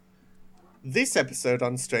This episode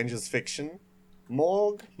on Strangers Fiction,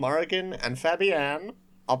 Morg, Morrigan, and Fabienne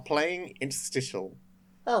are playing Interstitial.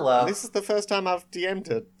 Hello. And this is the first time I've DM'd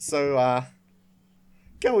it, so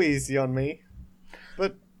go easy on me.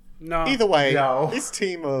 But No. either way, No. this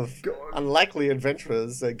team of unlikely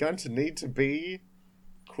adventurers are going to need to be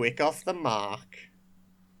quick off the mark.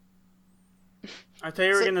 I thought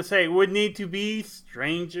you were going to say, would need to be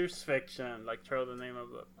Strangers Fiction. Like, throw the name of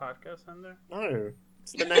the podcast in there. No,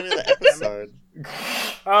 it's the name of the episode.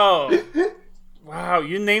 Oh. Wow,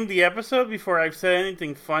 you named the episode before I've said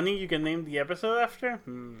anything funny you can name the episode after?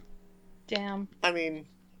 Damn. I mean,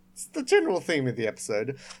 it's the general theme of the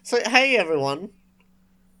episode. So, hey everyone.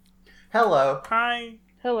 Hello. Hi.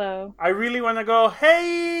 Hello. I really want to go,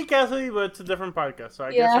 hey, Cassidy, but it's a different podcast, so I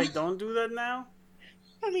Yeah. guess I don't do that now.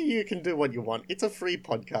 I mean, you can do what you want. It's a free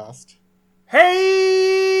podcast. Hey,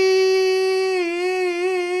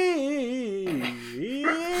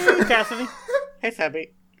 Cassidy. Hey,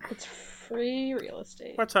 Fabi. It's free real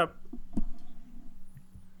estate. What's up?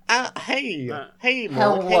 Hey. Uh, Hey, Morg. Hey,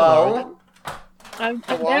 Morg. Hello. I'm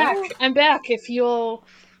Hello? back. I'm back. If you'll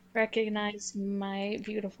recognize my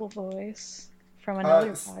beautiful voice from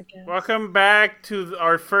another podcast. Welcome back to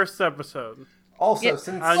our first episode. Also, Yeah.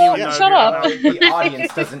 since I don't even know Shut if up. you're the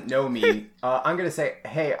audience doesn't know me, I'm going to say,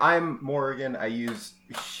 hey, I'm Morgan. I use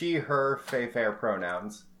she, her, fair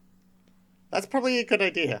pronouns. That's probably a good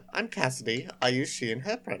idea. I'm Cassidy. I use she and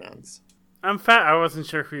her pronouns. I'm Fat. I wasn't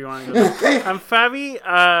sure if you wanted to go there. I'm Fabi,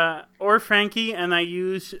 or Frankie, and I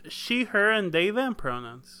use she, her, and they, them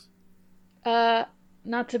pronouns.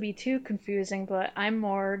 Not to be too confusing, but I'm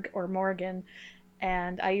Morg or Morgan,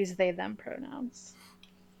 and I use they them pronouns.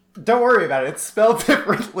 Don't worry about it. It's spelled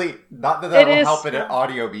differently. Not that It will is help in an spelled-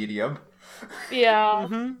 audio medium. Yeah.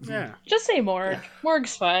 Yeah. Just say Morg.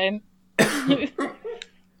 Morg's fine.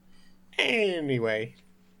 Anyway,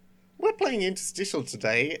 we're playing Interstitial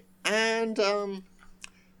today, and,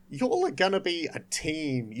 y'all are gonna be a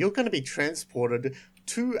team. You're gonna be transported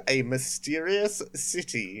to a mysterious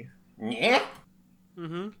city. Yeah.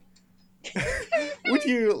 Would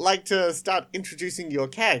you like to start introducing your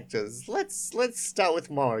characters? Let's start with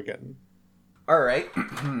Morrigan. All right.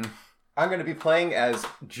 I'm going to be playing as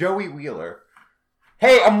Joey Wheeler.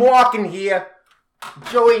 Hey, I'm walking here.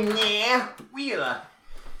 Joey, yeah, Wheeler.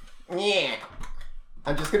 Yeah.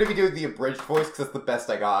 I'm just going to be doing the abridged voice because that's the best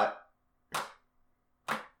I got.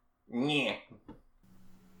 Yeah.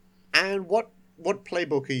 And what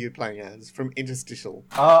playbook are you playing as from Interstitial?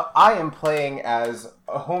 I am playing as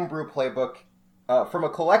a homebrew playbook from a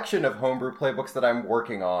collection of homebrew playbooks that I'm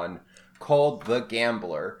working on called The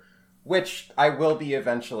Gambler, which I will be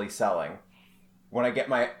eventually selling when I get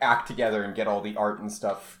my act together and get all the art and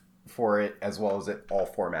stuff for it, as well as it all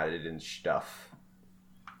formatted and stuff.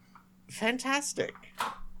 Fantastic.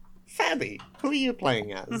 Fabi, who are you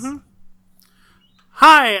playing as?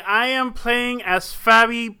 Hi, I am playing as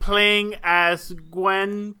Fabi, playing as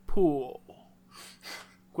Gwen Poole.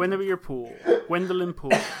 Guinevere Poole. Gwendolyn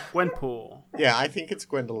Poole. Gwen Poole. Yeah, I think it's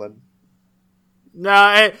Gwendolyn.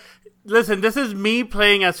 No, listen, this is me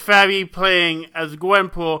playing as Fabi, playing as Gwen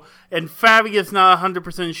Poole, and Fabi is not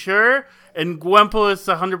 100% sure, and Gwen Poole is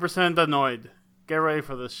 100% annoyed. Get ready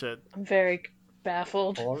for this shit. I'm very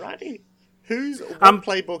baffled. Alrighty. What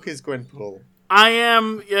playbook is Gwenpool? I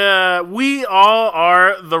am, we all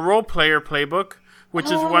are the Role Player Playbook, which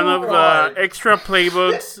is one of the extra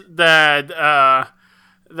playbooks that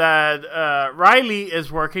Riley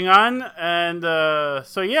is working on, and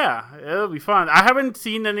so yeah, it'll be fun. I haven't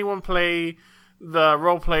seen anyone play the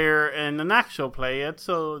Role Player in an actual play yet,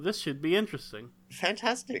 so this should be interesting.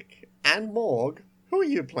 Fantastic. And Morg, who are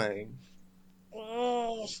you playing?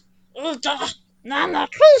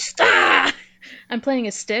 I'm playing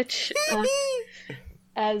a Stitch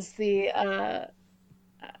as the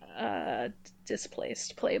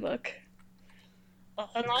displaced playbook.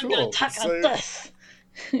 And I'm gonna Cool. attack on this.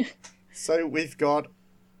 So we've got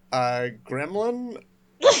Gremlin,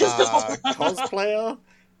 cosplayer,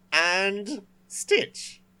 and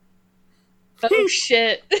Stitch. Oh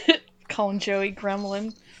shit. Calling Joey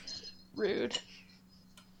Gremlin. Rude.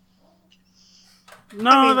 No,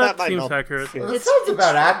 I mean, that might seems not accurate. fit. That sounds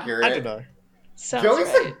about accurate. I don't know. Sounds Joey's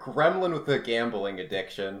right. a gremlin with a gambling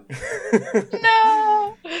addiction.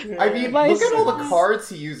 No! I mean, My look at all the son. cards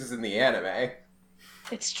he uses in the anime.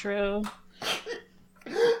 It's true.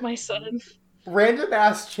 My son. Random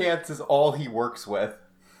ass chance is all he works with.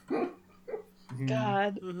 God.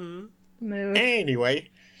 Mm-hmm. Move. Anyway,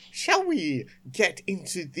 shall we get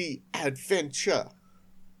into the adventure?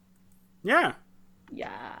 Yeah.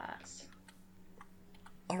 Yes.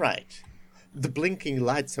 Alright. The blinking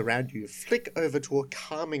lights around you flick over to a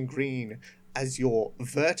calming green as your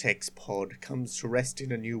Vertex pod comes to rest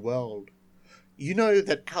in a new world. You know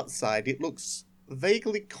that outside it looks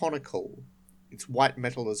vaguely conical. Its white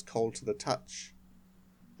metal is cold to the touch.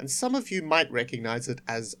 And some of you might recognize it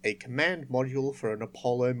as a command module for an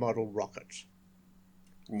Apollo model rocket.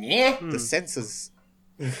 Yeah. The sensors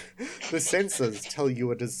the sensors tell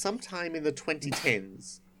you it is sometime in the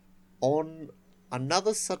 2010s on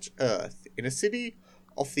another such Earth in a city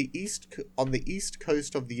off on the east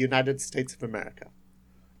coast of the United States of America.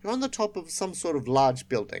 You're on the top of some sort of large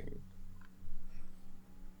building.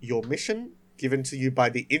 Your mission, given to you by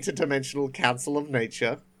the Interdimensional Council of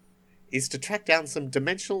Nature, is to track down some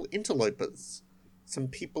dimensional interlopers, some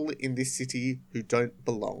people in this city who don't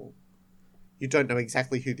belong. You don't know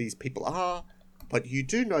exactly who these people are, but you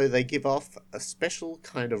do know they give off a special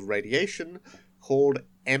kind of radiation called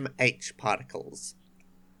MH particles.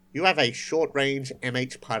 You have a short-range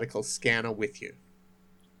MH particle scanner with you.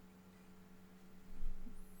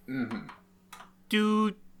 Mm-hmm.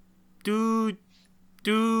 Dude.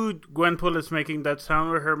 Gwenpool is making that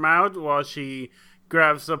sound with her mouth while she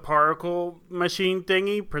grabs the particle machine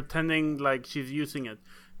thingy, pretending like she's using it.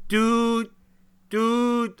 Dude.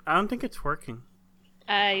 I don't think it's working.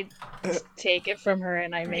 I take it from her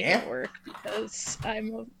and I make Yeah. it work because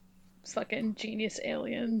I'm a fucking genius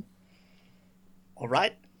alien.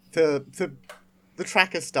 Alright, the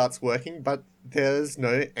tracker starts working, but there's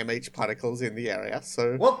no MH particles in the area,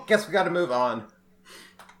 so... Well, guess we gotta move on.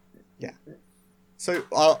 Yeah. So,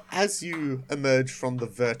 as you emerge from the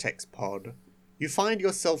Vertex pod, you find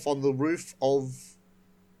yourself on the roof of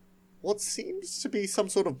what seems to be some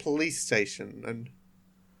sort of police station, and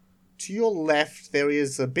to your left there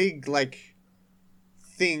is a big,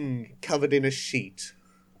 thing covered in a sheet.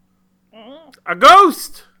 A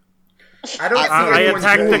ghost! I don't see I anyone's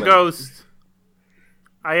attacked the movement. ghost.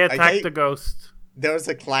 I attacked Okay. the ghost. There is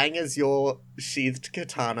a clang as your sheathed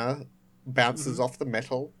katana bounces off the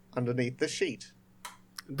metal underneath the sheet.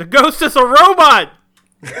 The ghost is a robot!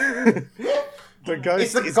 The ghost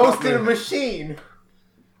It's a is ghost not in a moving. machine.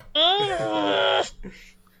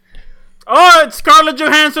 Oh, it's Scarlett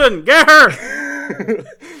Johansson! Get her!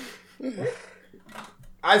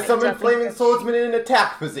 I summon Flaming Swordsman in an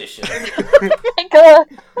attack position.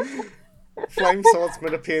 Flame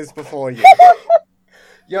Swordsman appears before you.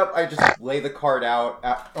 Yep, I just lay the card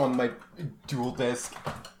out on my dual disc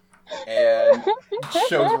and it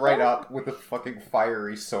shows right up with a fucking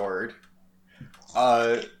fiery sword.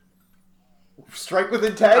 Strike with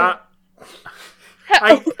intent?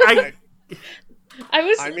 I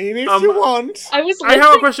I mean, if you want. was have a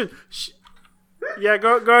lifting- question. Yeah,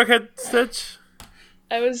 go ahead, Stitch.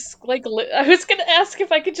 I was I was gonna ask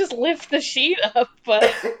if I could just lift the sheet up,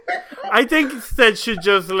 but I think Stitch should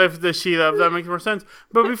just lift the sheet up. That makes more sense.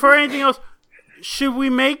 But before anything else, should we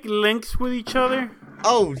make links with each other?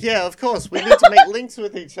 Oh, yeah, of course. We need to make links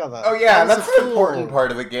with each other. Oh yeah, That was that's a an tool. important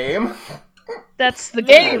part of the game. that's the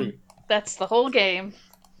game. That's the whole game.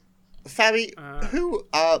 Fabi,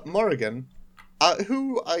 Morrigan,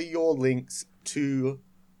 who are your links to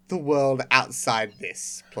the world outside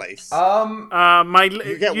this place?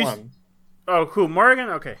 You get one. Oh, cool, Morgan.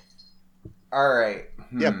 Okay. Alright.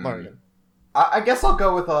 Yep, Morrigan. I guess I'll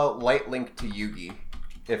go with a light link to Yugi,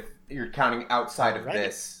 if you're counting outside of Alrighty.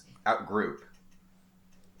 this group.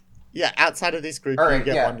 Yeah, outside of this group, Alright, you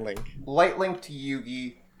get yeah. one link. Light link to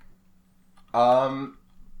Yugi.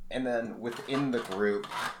 And then within the group,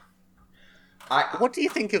 What do you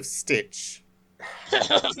think of Stitch?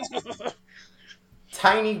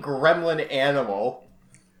 tiny gremlin animal.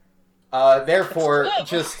 Therefore,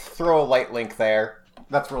 just throw a light link there.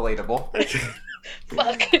 That's relatable.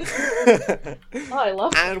 Fuck. Oh, I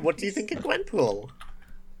love it. And what do you think of Gwenpool?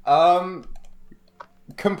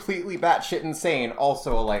 Completely batshit insane.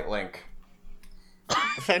 Also a light link.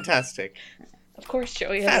 Fantastic. Of course,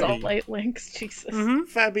 Joey has all Fabi. light links. Jesus.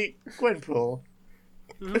 Fabi, Gwenpool,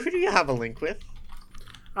 who do you have a link with?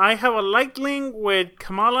 I have a light link with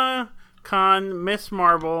Kamala Khan, Miss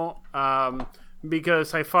Marvel,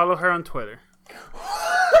 because I follow her on Twitter.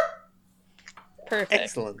 Perfect.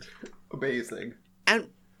 Excellent. Amazing. And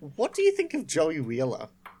what do you think of Joey Wheeler?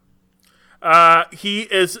 He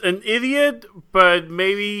is an idiot, but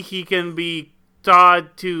maybe he can be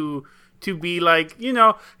taught to be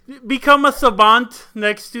become a savant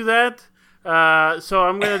next to that. So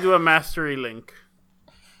I'm gonna do a mastery link.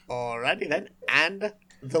 Alrighty then. And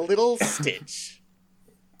the little Stitch.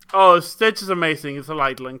 Oh, Stitch is amazing. It's a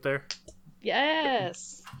light link there.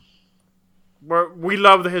 Yes. We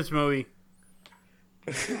loved his movie.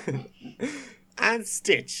 And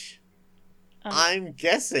Stitch. I'm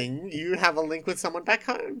guessing you have a link with someone back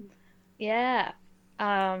home. Yeah.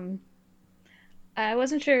 I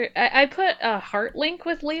wasn't sure. I put a heart link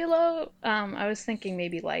with Lilo. I was thinking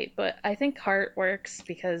maybe light, but I think heart works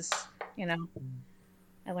because, you know,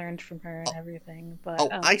 I learned from her and everything. But Oh,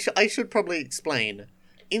 I should probably explain.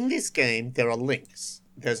 In this game, there are links.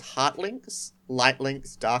 There's heart links, light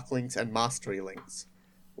links, dark links, and mastery links.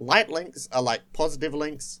 Light links are like positive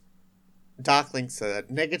links. Dark links are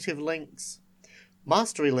negative links.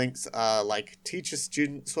 Mastery links are like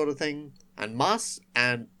teacher-student sort of thing. Mastery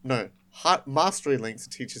links are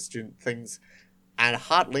teacher-student things. And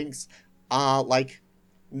heart links are like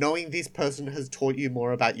knowing this person has taught you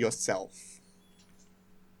more about yourself.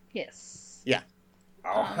 yes, Yeah.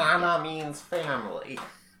 Ohana means family.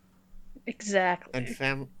 exactly.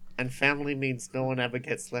 And family means no one ever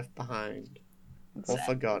gets left behind or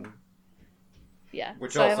forgotten. Yeah.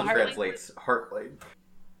 Which so I have also a heart link translates heartblade. with-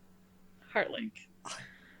 heart link.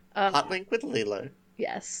 Heart link with Lilo.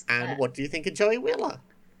 Yes. And what do you think of Joey Wheeler?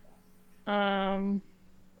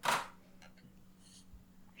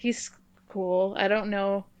 He's cool. I don't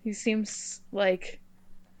know. He seems like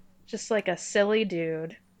just like a silly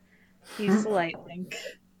dude. He's light link.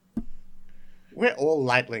 We're all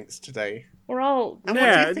light links today. We're all And what do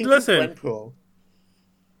Yeah, you think listen. of Gwenpool?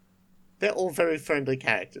 They're all very friendly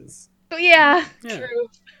characters. yeah, Yeah. true.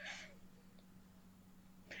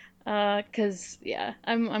 Cause yeah,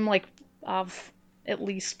 I'm like of at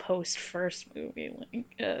least post first movie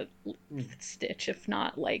like Stitch, if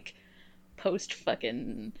not like post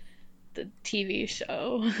fucking the TV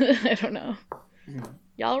show. I don't know.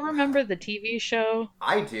 Y'all remember the TV show?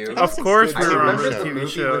 I do. That Of was a course, good we TV remember show. the The TV movie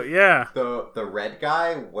show. with- Yeah. The red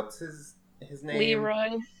guy, what's his name?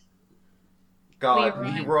 Leroy. God,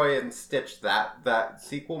 Leroy. Leroy and Stitch, that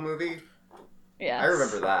sequel movie. Yeah. I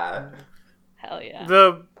remember that. Hell yeah.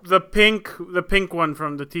 The pink one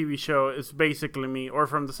from the TV show is basically me, or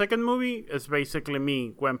from the second movie is basically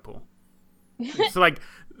me, Gwenpool. It's like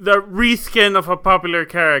the reskin of a popular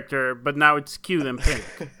character, but now it's cute and pink.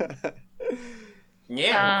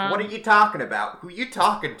 Yeah, what are you talking about? Who you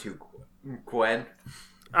talking to, Gwen?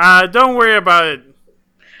 Don't worry about it.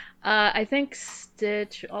 I think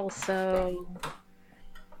Stitch also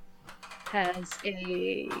has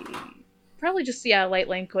a probably just light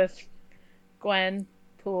link with Gwen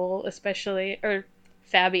Poole, especially, or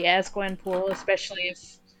Fabi as Gwen Poole, especially if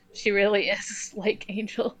she really is like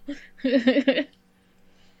Angel.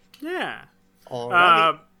 Yeah.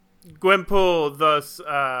 Alrighty. Gwenpool thus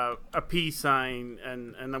a peace sign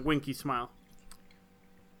and a winky smile.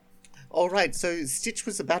 Alright, so Stitch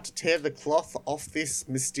was about to tear the cloth off this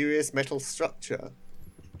mysterious metal structure.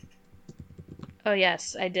 Oh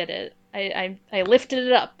yes, I did it. I lifted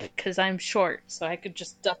it up because I'm short, so I could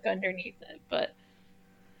just duck underneath it. But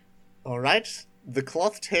Alright, the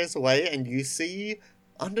cloth tears away and you see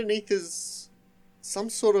underneath is some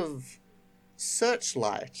sort of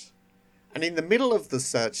searchlight. And in the middle of the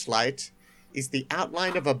searchlight is the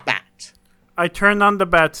outline of a bat. I turned on the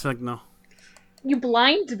bat signal. you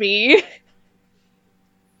blind me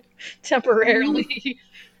temporarily.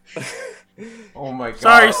 Oh my god.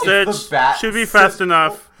 Sorry, it's Stitch. the bat Should be fast symbol.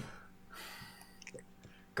 enough.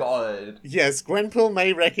 God. Yes, Gwenpool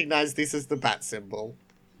may recognize this as the bat symbol.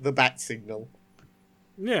 The bat signal.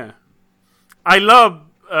 Yeah. I love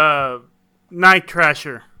Night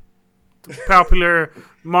Thrasher, the popular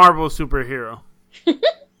Marvel superhero.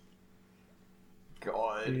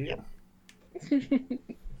 God. Yep.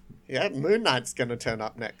 Yeah, Moon Knight's gonna turn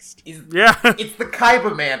up next. Yeah. It's the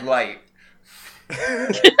Kaiba Man light.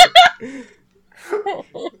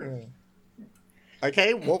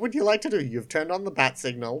 Okay, what would you like to do? You've turned on the bat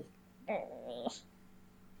signal.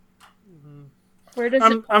 Where does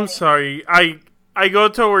I'm it? sorry. I go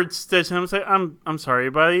towards Stitch and I'm saying I'm sorry,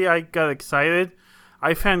 buddy. I got excited.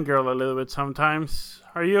 I fangirl a little bit sometimes.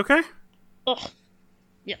 Are you okay? Ugh.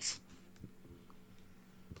 Yes.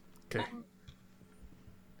 Okay.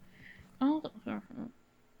 Oh,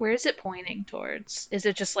 where is it pointing towards? Is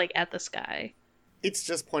it just like at the sky? It's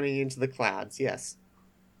just pointing into the clouds, yes.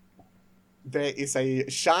 There is a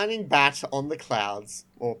shining bat on the clouds,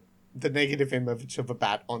 or the negative image of a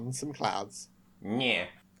bat on some clouds. Yeah.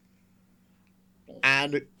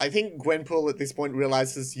 And I think Gwenpool at this point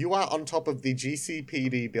realizes you are on top of the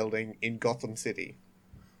GCPD building in Gotham City.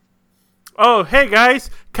 Oh, hey guys.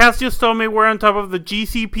 Cass just told me we're on top of the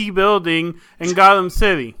GCP building in Gotham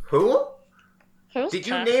City. Who? Who's Did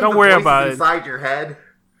you that? name Don't the worry voices about it. inside your head?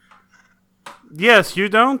 Yes, you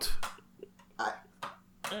don't?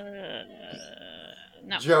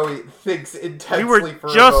 No. Joey thinks intensely We were for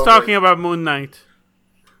a just moment. talking about Moon Knight.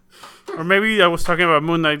 Or maybe I was talking about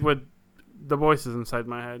Moon Knight with the voices inside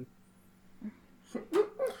my head.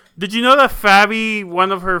 Did you know that Fabi,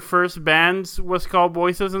 one of her first bands, was called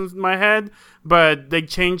Voices in My Head, but they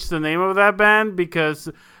changed the name of that band because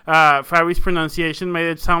Fabi's pronunciation made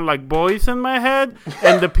it sound like boys in my head,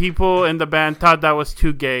 and the people in the band thought that was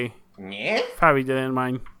too gay. Yeah. Fabi didn't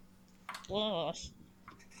mind.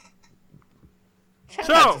 Shout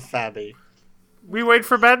So- out to Fabi. We wait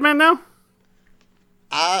for Batman now?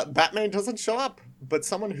 Batman doesn't show up, but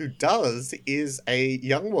someone who does is a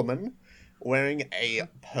young woman wearing a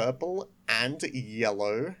purple and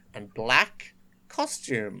yellow and black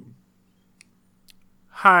costume.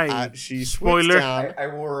 Hi. She swoops Spoiler. down. I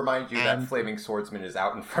will remind you that And- Flaming Swordsman is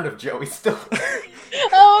out in front of Joey still.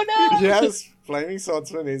 Oh no! Yes, Flaming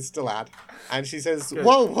Swordsman is still out. And she says, Good.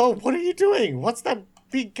 Whoa, what are you doing? What's that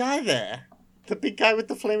big guy there? The big guy with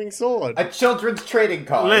the flaming sword. A children's trading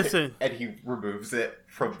card. Listen. And he removes it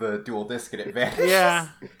from the dual disc and it vanishes. Yeah.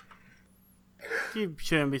 You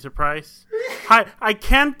shouldn't be surprised. Hi, I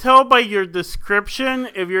can't tell by your description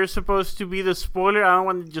if you're supposed to be the spoiler. I don't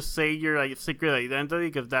want to just say your secret identity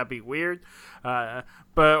because that'd be weird.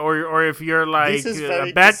 But or if you're like This is a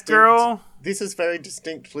very Batgirl. This is very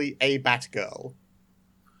distinctly a Batgirl.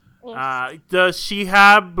 Does she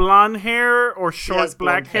have blonde hair or short has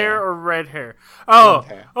black blonde hair hair. or red hair? Oh, Blonde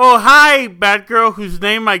hair. hi, Batgirl, whose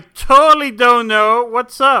name I totally don't know.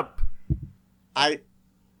 What's up?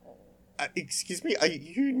 Excuse me, are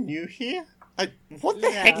you new here? What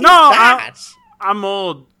the heck is No, that? I'm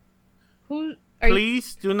old. Who are you?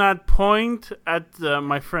 Please do not point at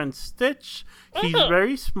my friend Stitch. He's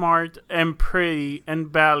very smart and pretty and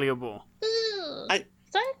valuable. I-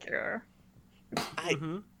 Thank you.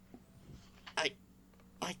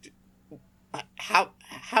 How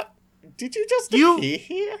did you just You- appear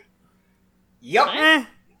here? Yup. Eh.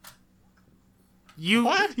 You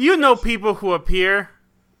What? you know people who appear.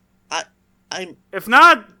 I'm. If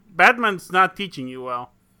not, Batman's not teaching you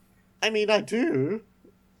well. I mean, I do.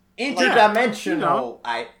 Interdimensional.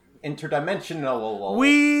 Interdimensional.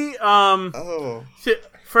 We Oh,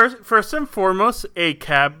 first and foremost a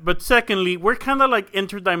cab, but secondly we're kind of like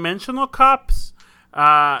interdimensional cops,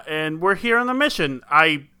 and we're here on a mission.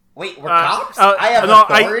 Wait, we're cops? no, I have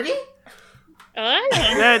I- authority?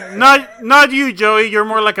 Not you, Joey. You're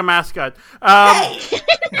more like a mascot.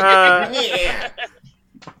 Yeah.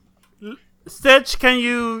 Stitch, can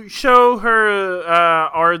you show her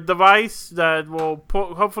our device that will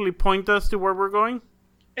hopefully point us to where we're going?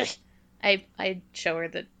 I show her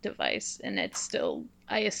the device, and it still,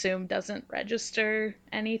 I assume, doesn't register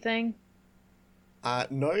anything.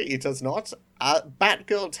 no, it does not.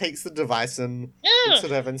 Batgirl takes the device and looks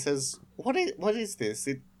at it and says, what is this?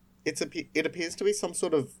 It appears to be some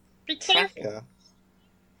sort of Be careful. tracker.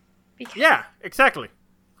 Yeah, exactly.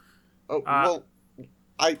 Oh, well,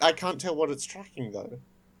 I can't tell what it's tracking, though.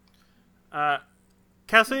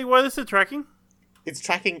 Cassidy, what is it tracking? It's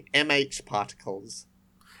tracking MH particles.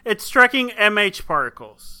 It's tracking MH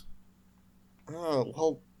particles. Oh,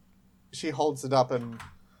 well, she holds it up and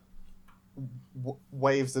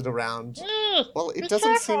waves it around. Well, it Be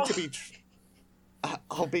doesn't seem careful. to be...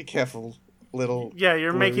 I'll be careful, little... Yeah,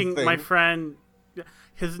 you're blue making my thing. friend...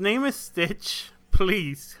 His name is Stitch.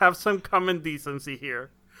 Please, have some common decency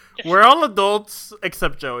here. We're all adults,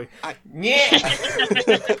 except Joey. Yeah.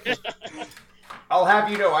 I'll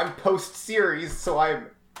have you know I'm post-series, so I'm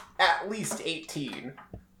at least 18.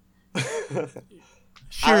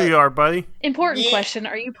 Sure you are, buddy. Important Yeah. question: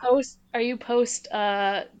 Are you post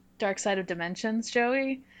Dark Side of Dimensions,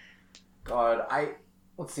 Joey? God,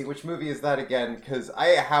 let's see, which movie is that again? Because I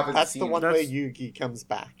haven't That's seen... the one That's- where Yugi comes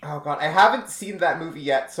back. Oh god, I haven't seen that movie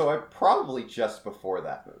yet, so I'm probably just before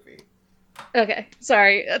that movie. Okay,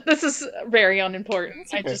 sorry. This is very unimportant.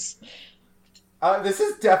 I okay. just This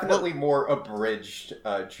is definitely more abridged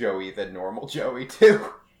Joey than normal Joey, too.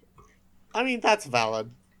 I mean, that's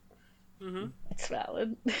valid. it's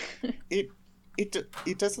valid.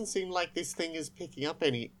 It doesn't seem like this thing is picking up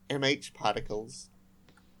any MH particles.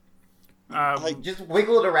 Just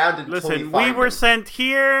wiggle it around until you Listen, find we were them. sent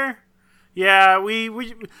here. Yeah, we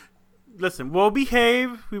listen, we'll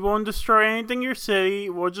behave. We won't destroy anything in your city.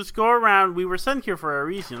 We'll just go around. We were sent here for a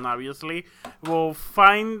reason, obviously. We'll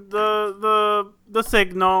find the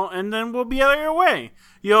signal, and then we'll be on our way.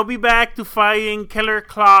 You'll be back to fighting Killer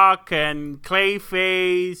Clock and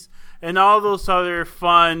Clayface and all those other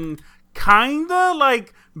fun, kinda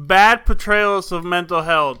like bad portrayals of mental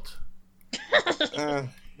health.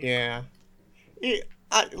 Yeah.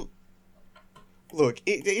 Look,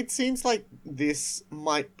 it seems like this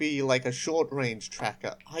might be like a short-range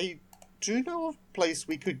tracker. I do know of a place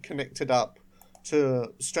we could connect it up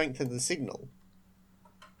to strengthen the signal.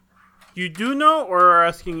 You do know, or are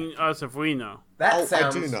asking us if we know? That Oh, I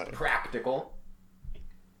sounds do know. practical.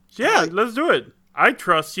 Yeah, let's do it. I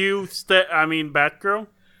trust you, Batgirl.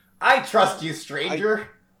 I trust you, stranger.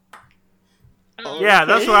 Yeah,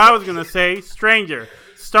 that's what I was gonna say. Stranger.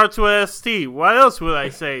 Starts with ST. What else would I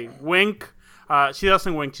say? Wink. She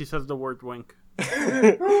doesn't wink, she says the word wink.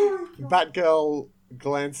 Batgirl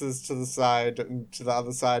glances to the side and to the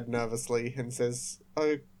other side nervously and says,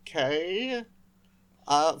 "Okay.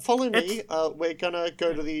 Follow me. We're gonna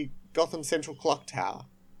go to the Gotham Central Clock Tower."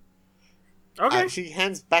 Okay. She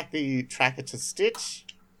hands back the tracker to Stitch,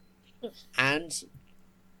 and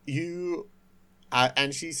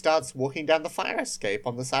and she starts walking down the fire escape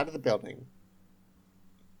on the side of the building.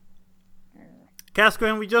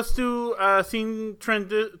 Casco, we just do scene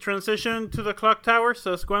transition to the clock tower,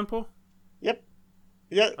 says Gwenpool. Yep.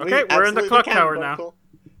 Yeah. Okay, we're in the absolutely clock can, tower Gwenpool. now.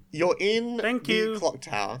 You're in Thank the you. clock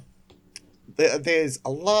tower. There's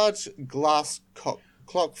a large glass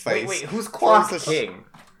clock face. Wait, who's Clock Close the King?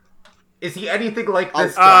 Is he anything like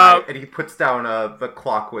this Oh, guy? And he puts down the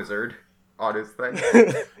clock wizard on his thing.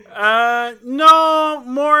 No,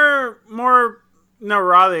 more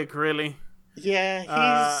neurotic, really.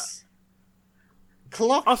 Yeah, he's...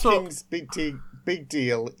 Clock also- King's big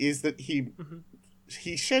deal is that he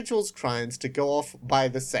schedules crimes to go off by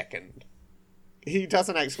the second. He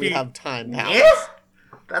doesn't actually have time powers.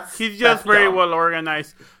 Yeah? He's just that's very dumb. well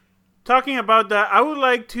organized. Talking about that, I would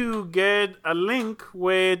like to get a link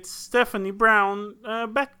with Stephanie Brown,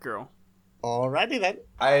 Batgirl. Alrighty then.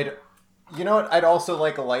 You know what? I'd also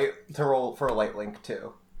like to roll for a light link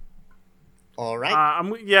too. Alright, I'm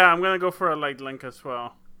gonna go for a light link as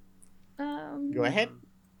well. go ahead.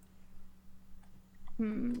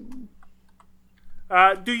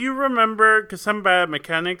 Do you remember, because I'm bad at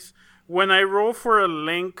mechanics, when I roll for a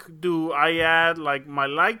link, do I add like my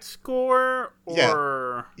light score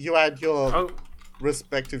or? You add your Oh,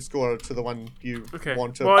 respective score to the one you okay.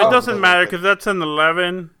 want to... Well, it doesn't follow matter with. because that's an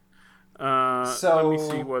 11. Let me So-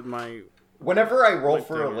 see what my. Whenever I roll Like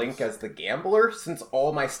for a there link is. as the gambler, since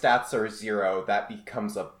all my stats are 0, that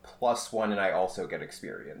becomes a +1, and I also get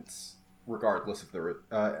experience, regardless of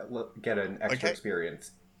get an extra Okay.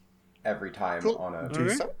 experience every time Cool. on Do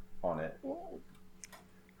Okay. so. on it. Cool,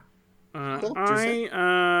 do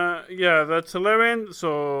so. Yeah, that's 11.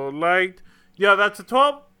 So light. Yeah, that's a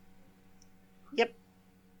 12. Yep.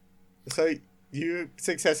 So you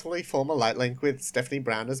successfully form a light link with Stephanie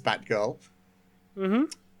Brown as Batgirl. Mm-hmm.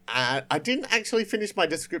 I didn't actually finish my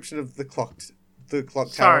description of the clock tower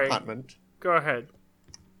Sorry. apartment. Go ahead.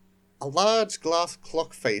 A large glass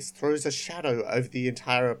clock face throws a shadow over the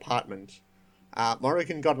entire apartment.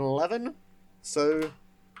 Morrigan got an 11, so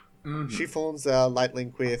she forms a light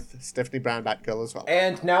link with Stephanie Brown Batgirl as well.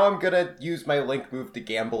 And now I'm gonna use my link move to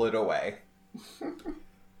gamble it away.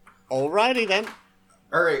 Alrighty then.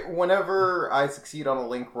 Alright, whenever I succeed on a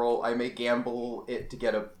link roll, I may gamble it to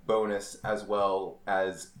get a bonus as well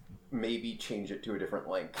as maybe change it to a different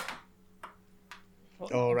link.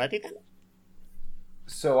 Alrighty then.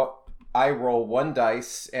 So I roll 1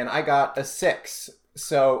 dice, and I got a 6.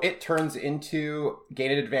 So it turns into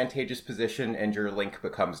gain an advantageous position, and your link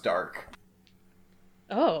becomes dark.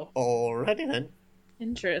 Oh, Alrighty then.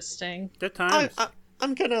 interesting. Good times.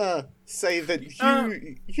 I'm gonna say that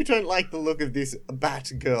you don't like the look of this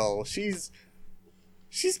Batgirl. She's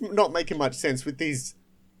not making much sense with these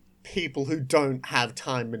people who don't have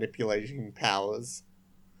time manipulating powers.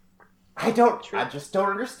 I just don't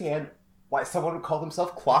understand why someone would call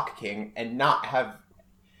themselves Clock King and not have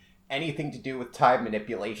anything to do with time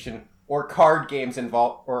manipulation or card games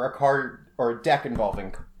or a deck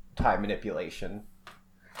involving time manipulation.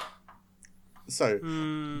 So,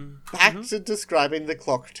 back to describing the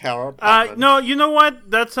clock tower apartment. No, you know what?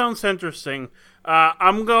 That sounds interesting.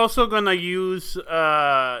 I'm also gonna use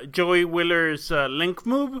Joey Willer's link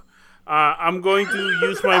move. I'm going to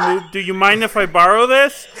use my move. Do you mind if I borrow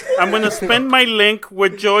this? I'm gonna spend my link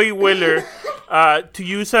with Joey Willer to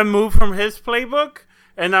use a move from his playbook,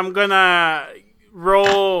 and I'm gonna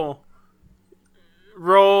roll.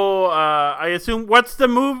 I assume. What's the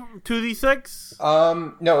move? 2d6.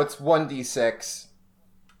 No, it's 1d6.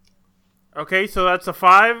 Okay, so that's a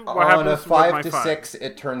 5. What On happens a with my 5 to 6,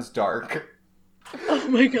 it turns dark. Oh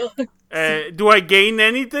my god. Do I gain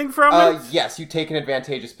anything from it? Yes, you take an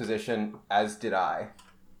advantageous position, as did I.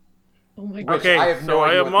 Oh my Which god. Okay, I have no so I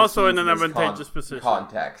idea am what this also in means an this advantageous position.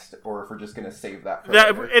 context, or if we're just gonna save that for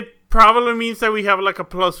That later. it probably means that we have like a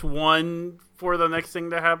 +1 for the next thing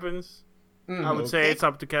that happens. I would say Okay. it's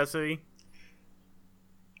up to Cassidy.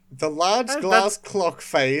 The large That- glass clock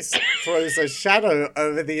face throws a shadow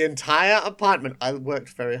over the entire apartment. I worked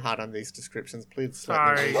very hard on these descriptions. Please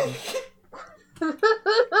let me Sorry.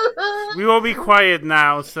 We will be quiet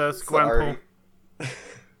now, says Sorry.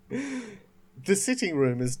 Gwenpool. The sitting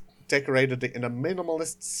room is decorated in a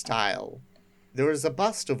minimalist style. There is a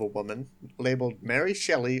bust of a woman labeled Mary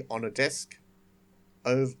Shelley on a desk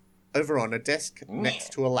over on a desk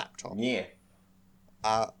next to a laptop. Yeah.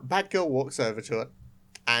 Batgirl walks over to it,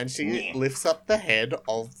 and she Yeah. lifts up the head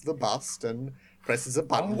of the bust and presses a I'm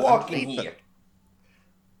button walking underneath here.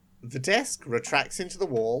 it. The desk retracts into the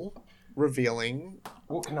wall, revealing,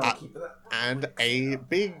 What can I keep that? and a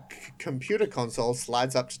big computer console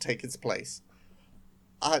slides up to take its place.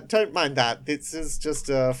 Don't mind that. This is just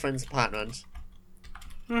a friend's apartment.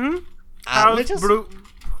 Mm-hmm. We're just,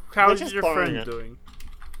 How's just your borrowing friend it. doing?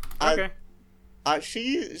 uh, Okay.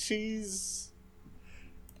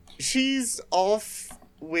 she's off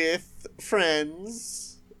with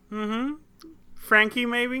friends. Mm-hmm. Frankie,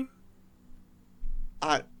 maybe?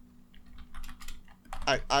 I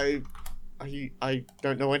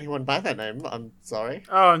don't know anyone by that name. I'm sorry.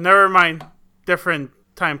 Oh, never mind. Different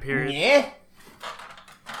time period. Yeah.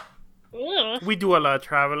 Ugh. We do a lot of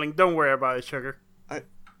traveling. Don't worry about it, sugar.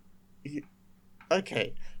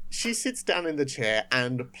 Okay. She sits down in the chair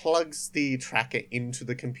and plugs the tracker into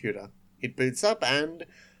the computer. It boots up and,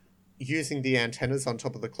 using the antennas on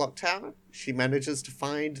top of the clock tower, she manages to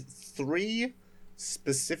find 3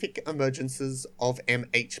 specific emergences of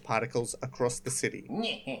MH particles across the city.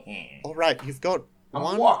 Alright, you've got I'm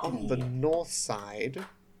one walking on the here. north side.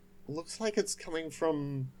 Looks like it's coming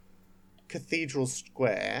from Cathedral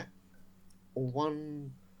Square.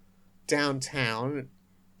 One downtown.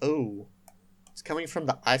 Oh, it's coming from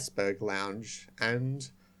the Iceberg Lounge. And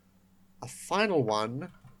a final one.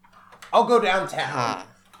 I'll go downtown. Ah,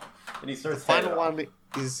 And he starts final heading off.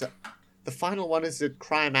 one is... The final one is at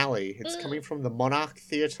Crime Alley. It's coming from the Monarch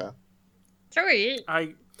Theatre. Sorry.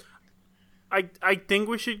 I think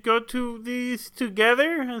we should go to these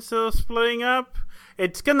together instead of splitting up.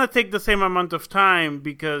 It's gonna take the same amount of time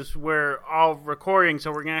because we're all recording,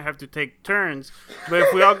 so we're gonna have to take turns. But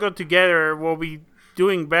if we all go together, we'll be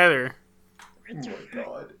doing better. Oh my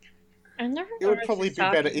god. I never It would probably be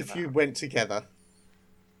better if you went together.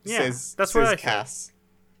 Yeah, says, that's what says I said. Cass.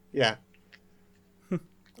 Yeah.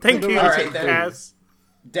 Thank you, All right, then. Cass.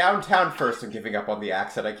 Downtown first. I'm giving up on the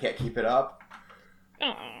accent. I can't keep it up.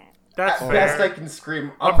 That's At fair. best, I can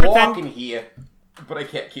scream, I'll I'm pretend- walking here, but I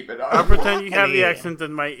can't keep it I'll up. pretend you have the Yeah. accent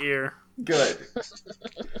in my ear. Good.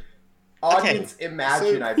 Audience,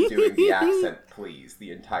 imagine so- I'm doing the accent, please, the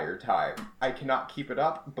entire time. I cannot keep it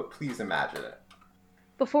up, but please imagine it.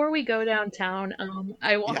 Before we go downtown,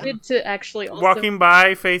 I wanted to actually also Walking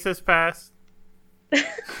by, faces past.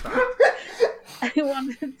 I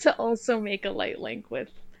wanted to also make a light link with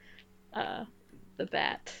the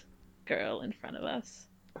Bat girl in front of us.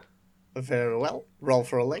 Very well. Roll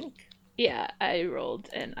for a link. Yeah, I rolled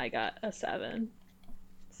and I got a 7.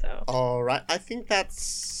 So Alright, I think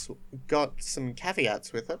that's got some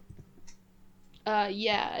caveats with it.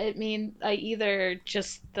 yeah, I mean I either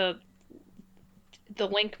just the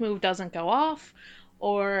link move doesn't go off,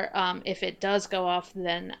 or if it does go off,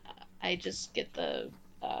 then I just get the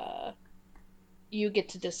you get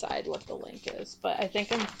to decide what the link is. But I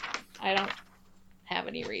think I don't have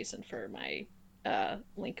any reason for my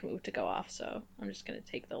link move to go off, so I'm just gonna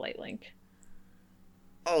take the light link.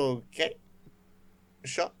 Okay.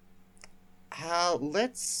 Sure.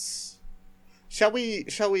 Shall we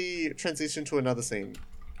transition to another scene?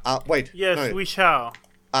 Wait. Yes, no. we shall.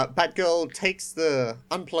 Batgirl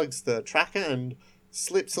unplugs the tracker and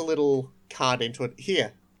slips a little card into it.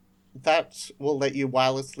 Here. That will let you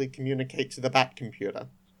wirelessly communicate to the Bat computer.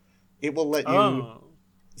 It will let you Oh.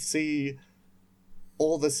 see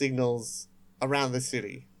all the signals around the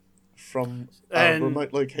city from a And-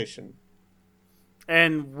 remote location.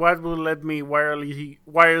 And what will let me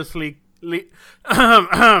wirelessly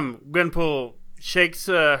Gwenpool shakes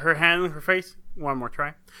her hand in her face. One more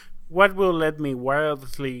try. What will let me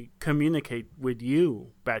wirelessly communicate with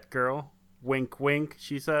you, Batgirl? Wink, wink,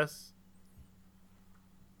 she says.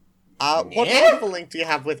 What Yeah? kind of a link do you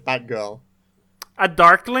have with Batgirl? A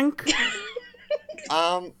dark link?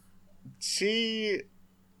 She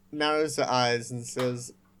narrows her eyes and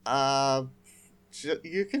says,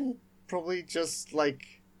 you can probably just,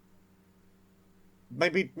 like,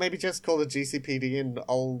 maybe just call the GCPD and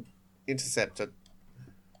I'll intercept it.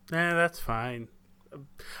 That's fine.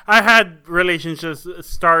 I had relationships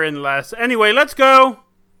starting less. Anyway, let's go!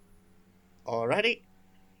 Alrighty.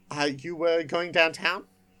 You were going downtown?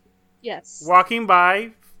 Yes. Walking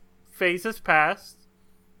by, faces past.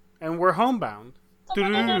 and we're homebound.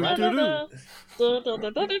 Alright.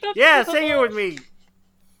 Yeah, sing it with me.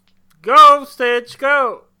 Go, Stitch,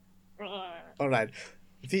 go. Alright.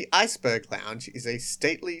 The Iceberg Lounge is a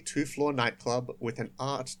stately two-floor nightclub with an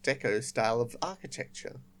Art Deco style of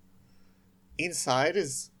architecture. Inside,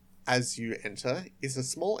 as you enter, is a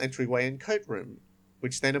small entryway and coat room,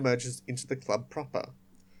 which then emerges into the club proper.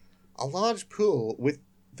 A large pool with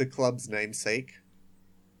the club's namesake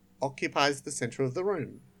occupies the center of the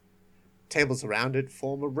room. Tables around it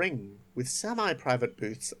form a ring with semi-private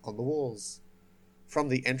booths on the walls. From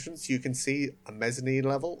the entrance you can see a mezzanine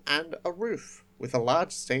level and a roof with a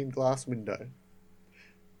large stained glass window.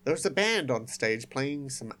 There is a band on stage playing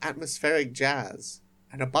some atmospheric jazz,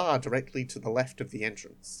 and a bar directly to the left of the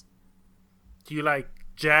entrance. Do you like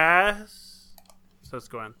jazz? So let's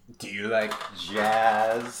go on. Do you like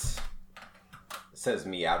jazz? Says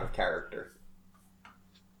me out of character.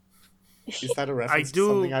 Is that a reference I do-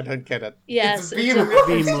 to something I don't get it? Yes, It's a it's a B-movie.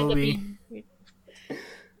 reference to the B-movie.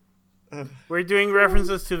 B- We're doing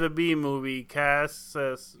references to the B movie. Cass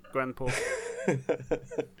says Gwenpool.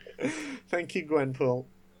 Thank you, Gwenpool.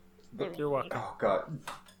 You're welcome. Oh god.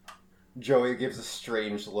 Joey gives a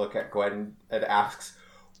strange look at Gwen and asks,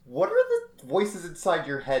 "What are the voices inside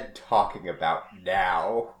your head talking about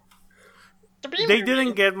now?" They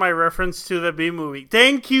didn't get my reference to the B movie.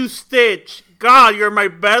 Thank you, Stitch. God, you're my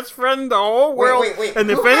best friend in the whole world. wait.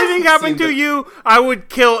 And if Who anything hasn't happened seen to the- you, I would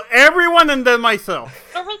kill everyone and then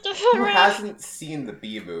myself. Who hasn't seen the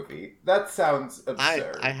B movie? That sounds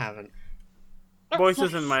absurd. I haven't.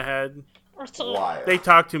 Voices in my head. Why? They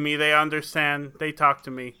talk to me. They understand. They talk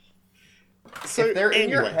to me. So If they're in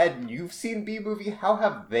your anyway, head and you've seen B movie, how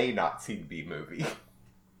have they not seen B movie?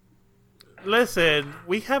 Listen,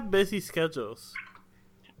 we have busy schedules.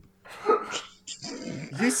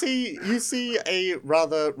 you see a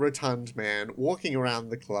rather rotund man walking around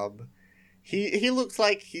the club. He looks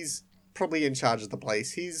like he's probably in charge of the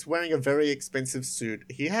place. He's wearing a very expensive suit.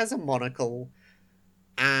 He has a monocle,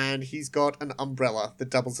 and he's got an umbrella that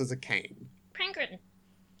doubles as a cane. Penguin.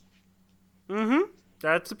 Mm-hmm.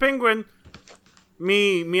 That's a penguin.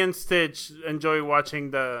 Me and Stitch enjoy watching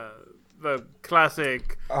the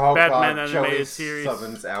classic Oh Batman god, animated Joey series.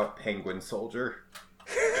 summons out Penguin Soldier.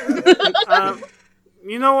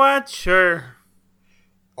 You know what? Sure.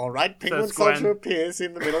 All right, Penguin Says Gwen. Soldier appears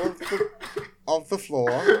in the middle of the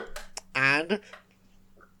floor, and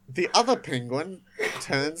the other penguin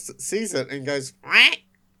sees it, and goes, "Quack."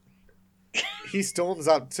 He storms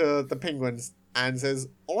up to the penguins and says,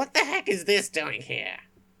 "What the heck is this doing here?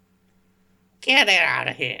 Get it out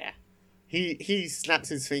of here!" He snaps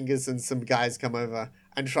his fingers, and some guys come over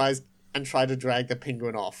and try to drag the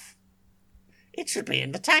penguin off. It should be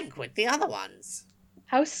in the tank with the other ones.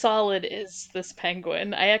 How solid is this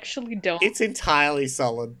penguin? I actually don't. It's entirely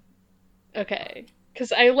solid. Okay.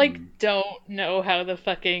 Because I, don't know how the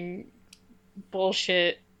fucking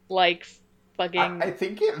bullshit, fucking... I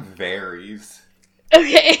think it varies.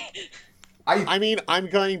 Okay. I mean, I'm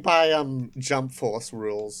going by Jump Force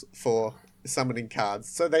rules for summoning cards,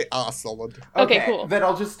 so they are solid. Okay, cool. Then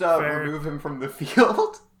I'll just Fair. remove him from the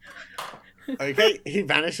field. Okay, he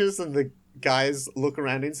vanishes, and the guys look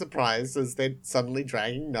around in surprise as they're suddenly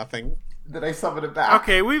dragging nothing. Then I summon him back.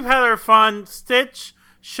 Okay, we've had our fun. Stitch,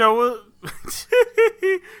 show.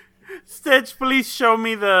 Stitch, please show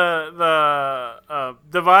me the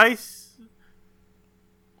device.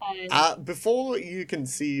 Before you can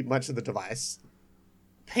see much of the device,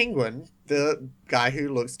 Penguin, the guy who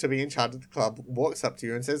looks to be in charge of the club, walks up to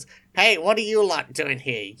you and says, "Hey, what are you lot doing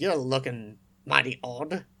here? You're looking mighty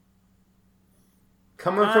odd."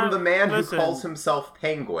 Coming from the man listen. who calls himself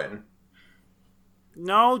Penguin.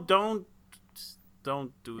 No, don't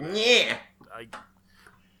do that. Yeah.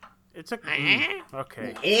 It's a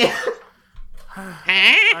okay. Yeah.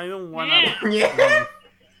 I don't wanna. Yeah.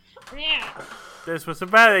 This was a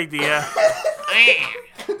bad idea.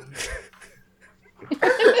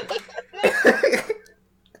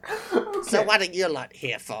 So what are you lot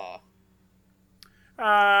here for?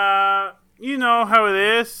 You know how it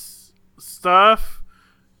is. Stuff.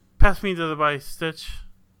 Pass me the device, Stitch.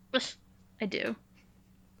 I do.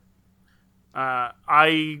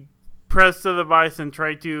 I press the device and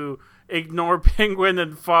try to ignore Penguin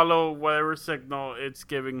and follow whatever signal it's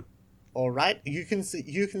giving. All right, you can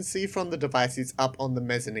see from the device it's up on the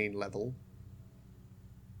mezzanine level.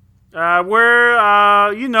 We're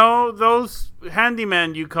those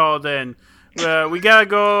handymen you called in. We gotta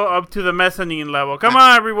go up to the mezzanine level. Come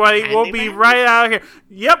on, everybody. We'll be Handyman? right out here.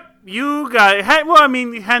 Yep, you got it.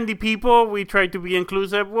 Handy people. We try to be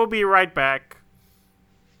inclusive. We'll be right back.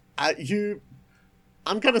 You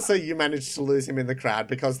I'm gonna say you managed to lose him in the crowd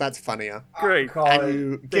because that's funnier. Great. Call And it.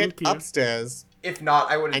 you Thank get you. upstairs. If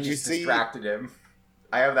not, I would have and you just see- distracted him.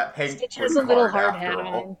 I have that pink Stitch has a little hard hat after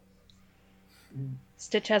all. on.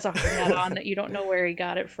 Stitch has a hard hat on that you don't know where he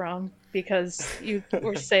got it from because you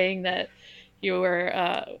were saying that you were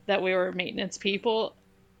that we were maintenance people,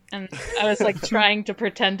 and I was like trying to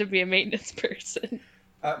pretend to be a maintenance person.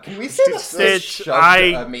 Can we say that Stitch, Stitch shoved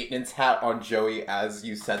I- a maintenance hat on Joey as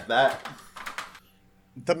you said that?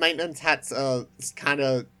 The maintenance hats are kind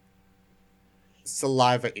of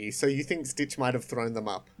saliva-y, so you think Stitch might have thrown them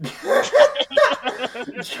up.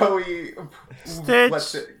 Joey Stitch.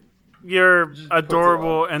 lets it- You're puts it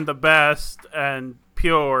adorable and the best and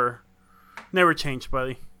pure. Never change,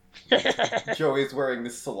 buddy. Joey's wearing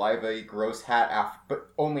this saliva gross hat, but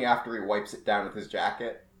only after he wipes it down with his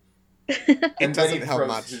jacket. And then he doesn't help throws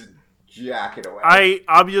much. his jacket away. I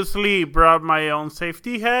obviously brought my own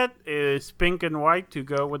safety hat. It's pink and white to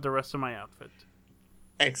go with the rest of my outfit.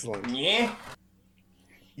 Excellent. Yeah.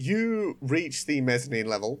 You reach the mezzanine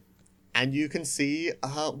level, and you can see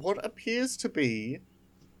what appears to be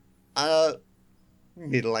a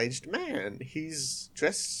middle-aged man. He's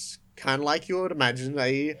dressed kind of like you would imagine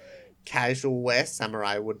a casual wear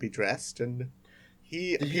samurai would be dressed, and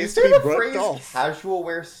he Did you appears say to be the roped phrase off. casual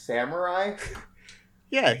wear samurai?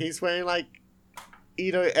 Yeah, he's wearing like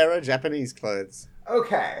Edo-era Japanese clothes.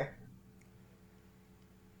 Okay.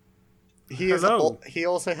 Hello. He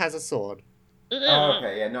also has a sword. Oh,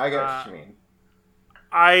 okay, yeah, no, I get what you mean.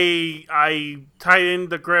 I tightened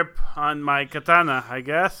the grip on my katana, I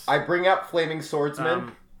guess. I bring up Flaming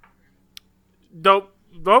Swordsman. Dope.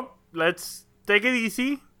 Let's take it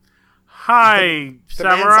easy. Hi,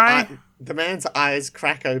 samurai. The man's eyes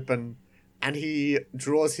crack open, and he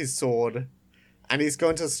draws his sword, and he's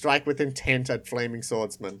going to strike with intent at Flaming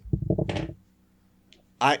Swordsman.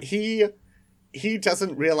 He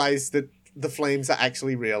doesn't realize that the flames are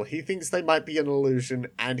actually real. He thinks they might be an illusion,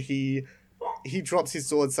 and he drops his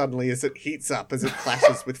sword suddenly as it heats up as it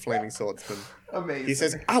clashes with Flaming Swordsman. Amazing. He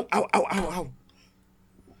says, "Ow, ow, ow, ow, ow."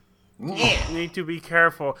 Need to be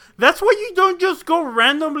careful. That's why you don't just go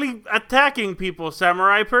randomly attacking people,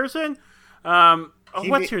 samurai person.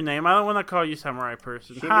 What's your name? I don't want to call you samurai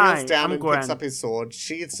person. He Hi, kneels down I'm and Gwen. picks up his sword,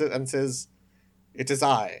 sheathes it, and says, "It is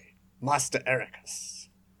I, Master Ericus."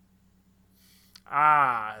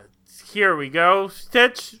 Here we go.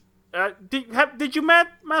 Stitch, did you met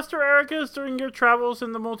Master Ericus during your travels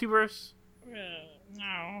in the multiverse?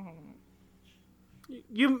 No.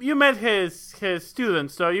 You met his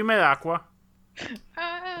students, though. You met Aqua.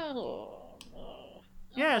 Oh.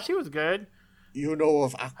 Yeah, she was good. You know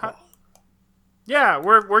of Aqua. Yeah,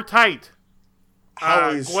 we're tight. How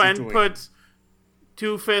is Gwen she doing? puts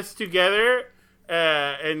two fists together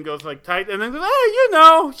and goes like tight, and then goes, "Oh, you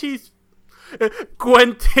know, she's."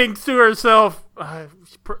 Gwen thinks to herself,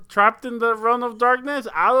 "Trapped in the realm of darkness,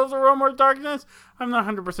 out of the realm of darkness." I'm not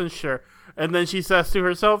 100% sure. And then she says to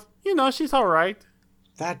herself, "You know, she's all right."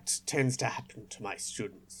 That tends to happen to my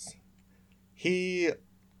students. He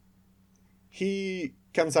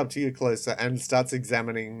comes up to you closer and starts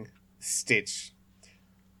examining Stitch.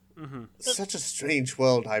 Mm-hmm. Such a strange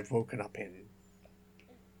world I've woken up in.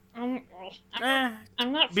 I'm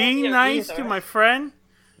not Be from here nice either. to my friend.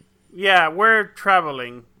 Yeah, we're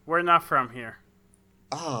traveling. We're not from here.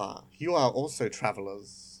 Ah, you are also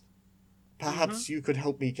travelers. Perhaps you could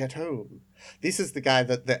help me get home. This is the guy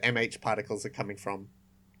that the MH particles are coming from.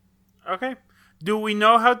 Okay. Do we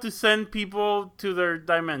know how to send people to their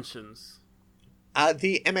dimensions?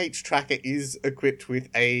 The MH tracker is equipped with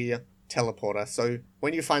a teleporter, so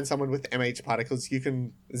when you find someone with MH particles, you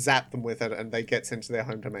can zap them with it and they get sent to their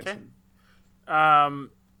home dimension.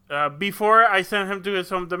 Before I send him to his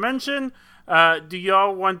home dimension, do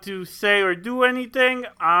y'all want to say or do anything?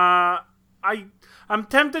 I'm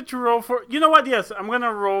tempted to roll for... You know what? Yes, I'm going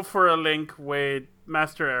to roll for a link with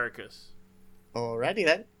Master Ericus. Alrighty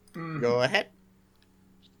then. Go ahead.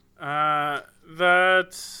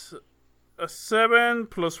 That's a 7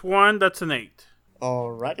 plus 1. That's an 8.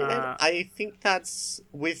 Alrighty then. I think that's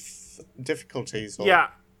with difficulties. Or... Yeah.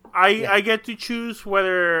 I get to choose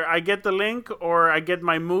whether I get the link or I get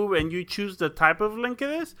my move, and you choose the type of link it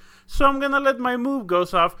is. So I'm going to let my move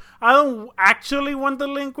goes off. I don't actually want the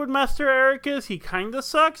link with Master Ericus. He kind of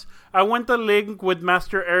sucks. I want the link with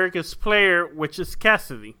Master Ericus player, which is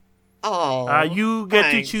Cassidy. Oh, You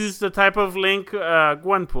get thanks. to choose the type of link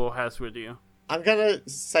Gwenpool has with you. I'm gonna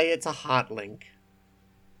say it's a heart link.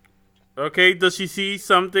 Okay, does she see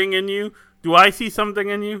something in you? Do I see something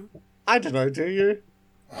in you? I don't know, do you?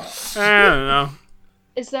 I don't know.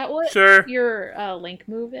 Is that what Sure. your link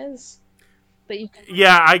move is? But you can...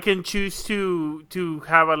 Yeah, I can choose to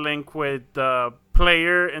have a link with the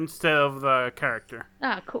player instead of the character.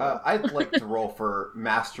 Ah, cool. I'd like to roll for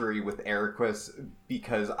mastery with Eriquis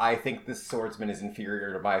because I think this swordsman is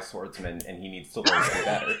inferior to my swordsman and he needs to learn to be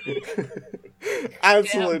better.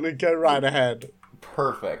 Absolutely, go right ahead.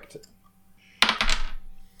 Perfect.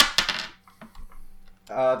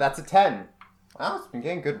 That's a 10. Wow, it's been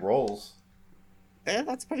getting good rolls. Yeah,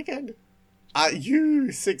 that's pretty good.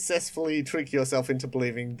 You successfully trick yourself into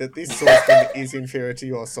believing that this swordsman is inferior to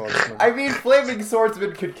your swordsman. I mean, Flaming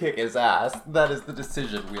Swordsman could kick his ass. That is the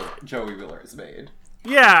decision Joey Wheeler has made.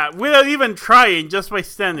 Yeah, without even trying, just by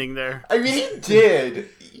standing there. I mean, he did.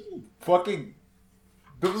 Fucking...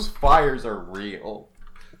 Those fires are real.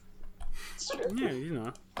 Yeah, you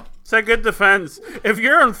know. It's a good defense. If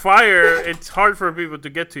you're on fire, it's hard for people to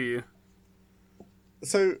get to you.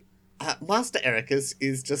 So, Master Ericus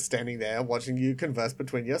is just standing there watching you converse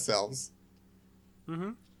between yourselves.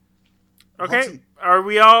 Okay,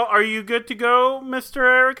 are you good to go, Mr.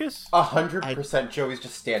 Ericus? 100% Joey's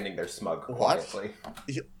just standing there smug quietly.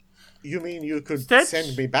 You mean you could Stitch?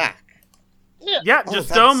 send me back? Yeah, Oh, just that's-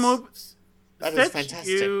 don't move. That Stitch, is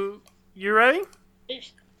fantastic. You ready?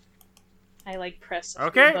 I like press a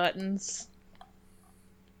Okay. few buttons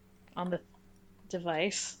on the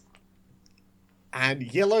device. And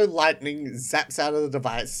yellow lightning zaps out of the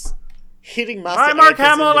device, hitting Master Hi, Mark Ericus in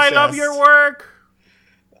Hamill. the I love chest. your work.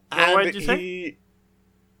 And what did you say?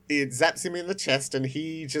 it zaps him in the chest, and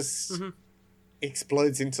he just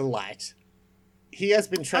explodes into light. He has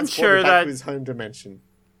been transported sure back that- to his home dimension.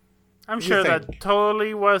 I'm You sure think? that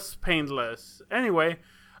totally was painless. Anyway,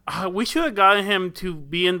 we should have gotten him to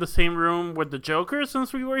be in the same room with the Joker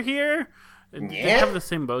since we were here. They Yeah. have the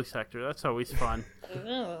same voice actor. That's always fun.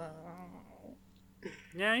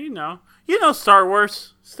 Yeah, you know. You know Star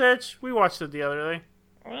Wars, Stitch. We watched it the other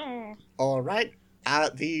day. All right.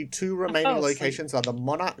 The two remaining Oh, locations are the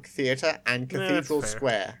Monarch Theatre and that's Cathedral fair.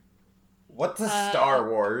 Square. What's a Star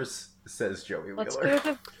Wars? Says Joey Let's Wheeler.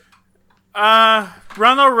 go to...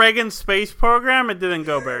 Ronald Reagan space program, it didn't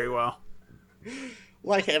go very well.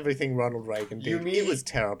 Like everything Ronald Reagan did, You mean- it was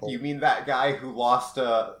terrible. You mean that guy who lost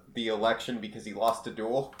the election because he lost a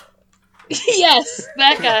duel? Yes,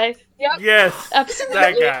 that guy. Yep. Yes, Absolutely.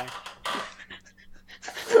 that guy.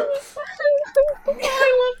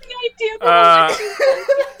 I love the idea that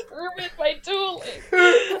I ruined my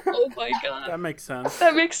dueling. Oh my god. That makes sense.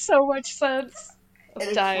 That makes so much sense. I'm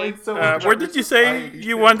It dying. explains so much Where about did you his say society,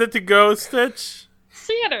 you too. wanted to go, Stitch?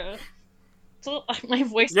 Theater. So, my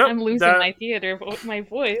voice. Yep, I'm losing that- my theater. My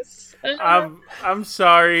voice. I'm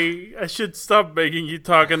sorry. I should stop making you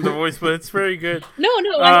talk in the voice, but it's very good. No,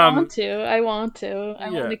 I Um, want to. I want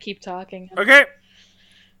yeah. to keep talking. Okay,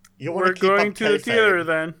 You want we're to keep going up to the kayfabe. theater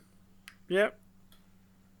then. Yep.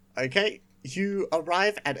 Okay, you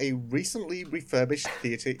arrive at a recently refurbished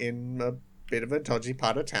theatre in a bit of a dodgy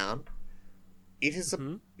part of town. It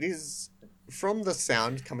is from the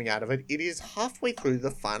sound coming out of it, it is halfway through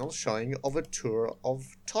the final showing of a tour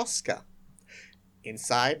of Tosca.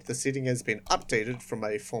 Inside, the seating has been updated from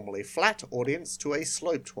a formerly flat audience to a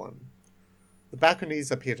sloped one. The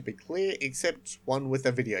balconies appear to be clear, except one with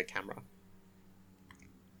a video camera.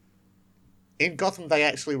 In Gotham, they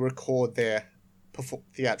actually record their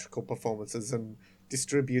theatrical performances and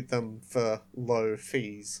distribute them for low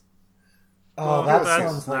fees. Oh, that that's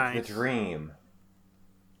sounds like nice. the dream.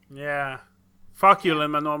 Yeah. Fuck you,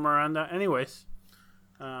 Lin-Manuel Miranda. Anyways,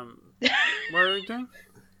 what are we doing?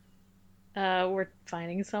 We're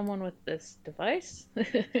finding someone with this device.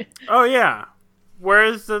 Oh yeah. Where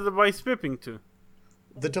is the device beeping to?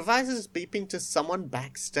 The device is beeping to someone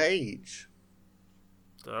backstage.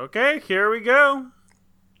 Okay, here we go.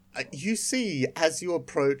 You see, as you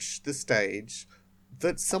approach the stage,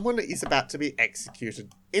 that someone is about to be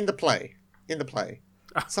executed in the play.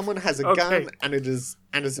 Someone has a Okay. gun and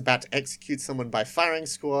is about to execute someone by firing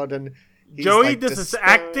squad, and he's Joey, like, this is despair-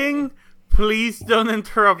 acting. Please don't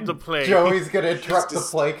interrupt the play. Joey's gonna interrupt the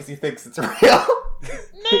just- play because he thinks it's real.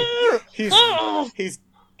 He's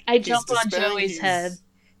I jump on despairing, Joey's he's head.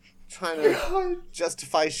 trying to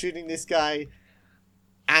justify shooting this guy,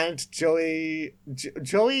 and Joey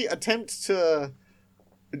attempts to.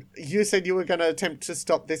 You said you were going to attempt to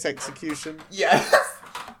stop this execution. Yes.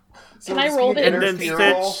 So Can I it's roll an the And then interfere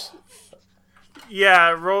Stitch. roll? Yeah,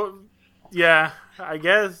 roll. Yeah, I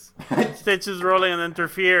guess Stitch is rolling and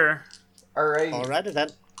interfere. All right. Alrighty then.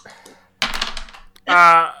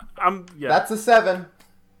 Yeah. That's a 7.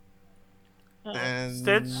 And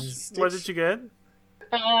Stitch, what did you get?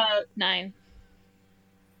 9.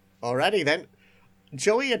 Alrighty then.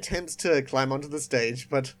 Joey attempts to climb onto the stage,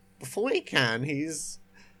 but before he can, he's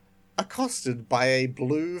accosted by a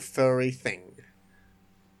blue furry thing.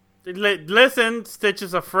 Listen, Stitch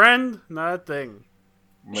is a friend, not a thing,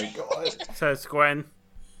 Oh my god. says Gwen.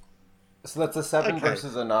 So that's a 7 Okay.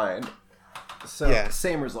 versus a 9. So, Yeah.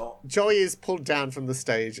 same result. Joey is pulled down from the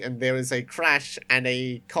stage, and there is a crash and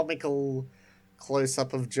a comical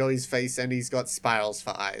close-up of Joey's face, and he's got spirals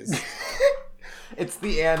for eyes. It's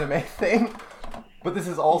the anime thing. But this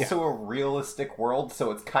is also a realistic world,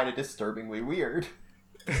 so it's kind of disturbingly weird.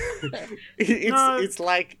 It's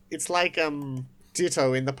like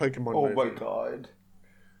Ditto in the Pokemon Oh movie. my god.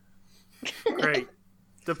 Great.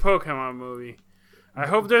 The Pokemon movie. I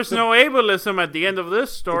hope there's no ableism at the end of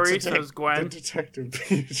this story, says The Gwen. Detective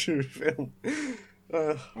Pikachu film.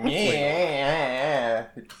 Yeah.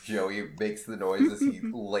 Joey makes the noise as he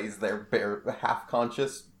lays there bare, half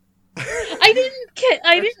conscious. I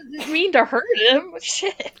didn't mean to hurt him.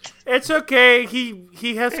 Shit. It's okay.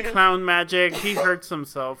 He has clown magic. He hurts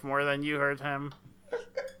himself more than you hurt him.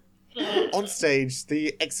 On stage,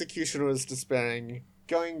 the executioner is despairing,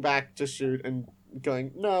 going back to shoot and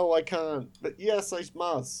going, "No, I can't, but yes, I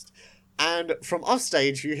must." And from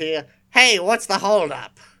offstage, you hear, "Hey, what's the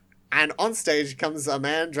holdup?" And on stage comes a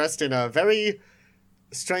man dressed in a very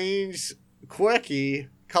strange, quirky,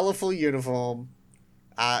 colorful uniform.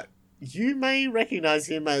 You may recognize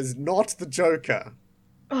him as not the Joker.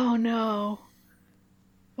 Oh no.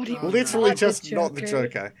 What do you Literally not the just not the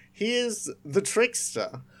Joker. He is the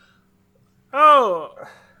trickster. Oh,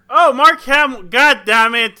 Mark Hamill. God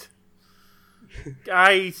damn it.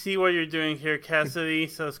 I see what you're doing here, Cassidy,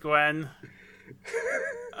 says Gwen.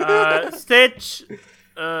 Stitch.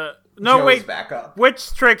 No, Joey's wait. back up.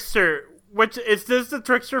 Which trickster? Which is this the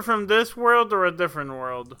trickster from this world or a different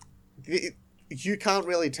world? You can't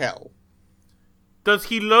really tell. Does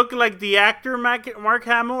he look like the actor Mark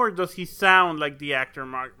Hamill, or does he sound like the actor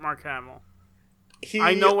Mark Hamill?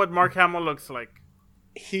 I know what Mark Hamill looks like.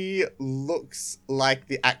 He looks like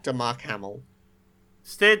the actor Mark Hamill.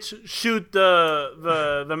 Stitch, shoot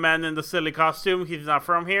the man in the silly costume. He's not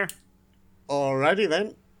from here. Alrighty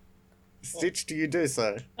then. Stitch, do you do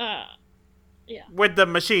so? With the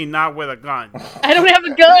machine, not with a gun. I don't have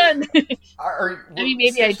a gun. I mean,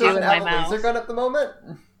 maybe I do in my have a mouth. laser gun at the moment?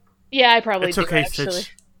 Yeah, I probably It's do, okay, actually.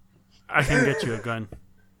 Stitch. I can get you a gun.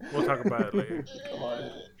 We'll talk about it later. Come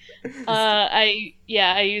on. I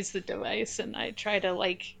use the device and I try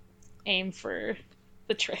to aim for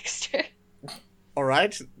the trickster.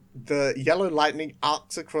 Alright. The yellow lightning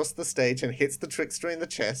arcs across the stage and hits the trickster in the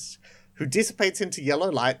chest, who dissipates into yellow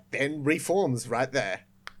light, then reforms right there.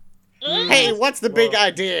 Hey, what's the big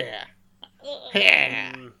idea?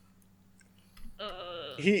 Yeah.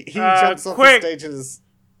 He jumps off quick. the stages.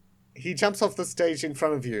 He jumps off the stage in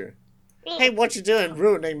front of you. Hey, what you doing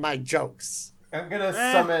ruining my jokes? I'm gonna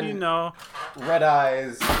summon Red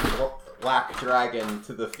Eyes Black Dragon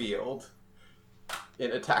to the field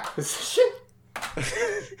in attack position.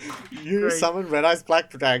 You Great. summon Red Eyes Black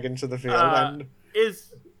Dragon to the field,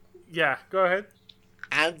 go ahead.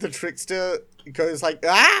 and the trickster goes like,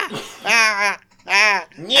 ah,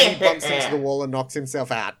 and he bumps into the wall and knocks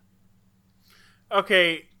himself out.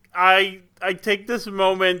 Okay, I take this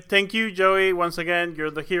moment. Thank you, Joey. Once again,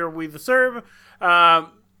 you're the hero we deserve.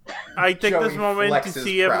 I take Joey this moment to flexes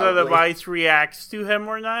see if the proudly. device reacts to him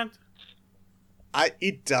or not.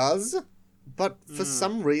 It does, but for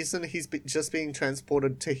some reason he's just being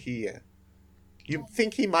transported to here. You'd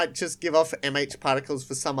think he might just give off MH particles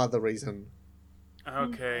for some other reason.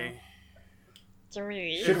 Okay. Should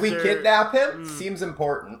we there- kidnap him? Seems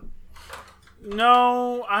important.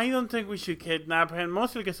 No, I don't think we should kidnap him.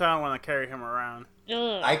 Mostly because I don't want to carry him around.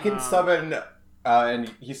 I can summon, and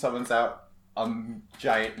he summons out a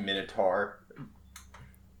giant minotaur,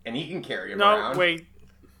 and he can carry him around. No, wait.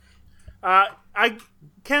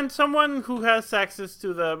 Can someone who has access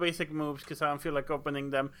to the basic moves, because I don't feel like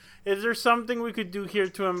opening them, is there something we could do here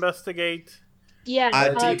to investigate?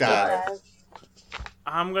 Yeah, Deep dive.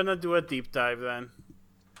 I'm gonna do a deep dive then.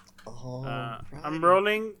 Oh, I'm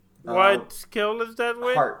rolling. What skill is that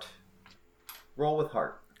with? Heart. Roll with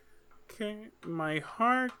heart. Okay, my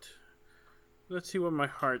heart. Let's see what my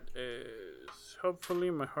heart is.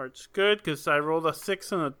 Hopefully my heart's good, because I rolled a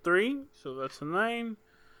 6 and a 3, so that's a 9.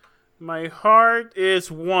 My heart is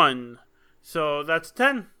 1, so that's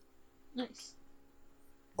 10. Nice.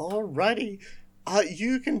 Alrighty.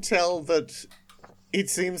 You can tell that it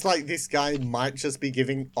seems like this guy might just be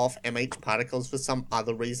giving off MH particles for some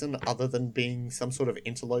other reason other than being some sort of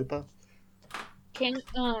interloper.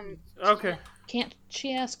 Okay. Can't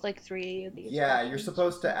she ask 3 of these? Yeah, you're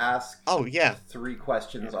supposed to ask Oh, yeah. 3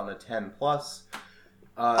 questions on a 10+.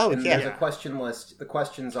 And yeah. there's a question list. The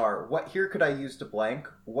questions are: what here could I use to blank?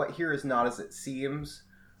 What here is not as it seems?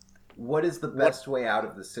 What is the best way out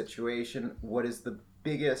of the situation? What is the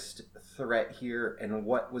biggest threat here? And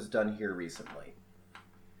what was done here recently?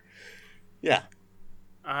 Yeah.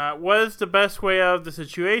 What is the best way out of the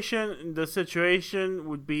situation? The situation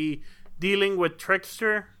would be dealing with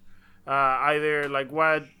Trickster. Either like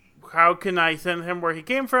how can I send him where he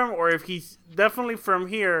came from, or if he's definitely from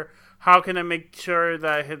here, how can I make sure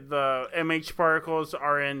that the MH particles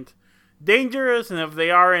aren't dangerous, and if they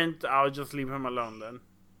aren't, I'll just leave him alone then.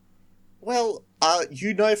 Well,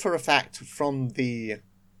 you know for a fact from the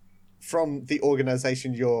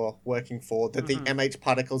organization you're working for that the MH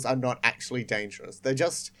particles are not actually dangerous. They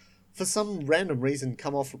just, for some random reason,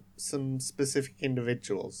 come off some specific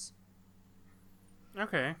individuals.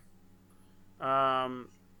 Okay.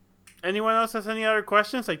 Anyone else has any other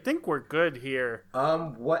questions? I think we're good here.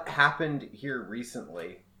 What happened here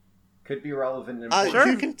recently? Could be relevant and Sure.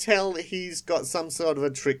 You can tell he's got some sort of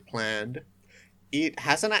a trick planned. It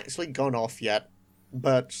hasn't actually gone off yet,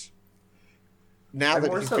 but now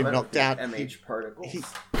that he's been knocked out... MH particles.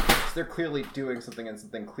 So they're clearly doing something, and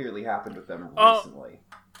something clearly happened with them recently.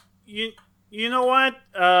 You know what?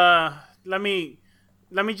 Let me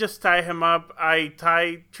just tie him up. I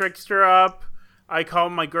tie Trickster up. I call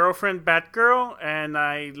my girlfriend Batgirl, and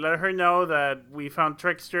I let her know that we found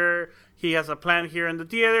Trickster. He has a plan here in the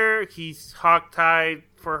theater. He's hog-tied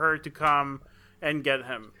for her to come and get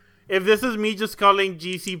him. If this is me just calling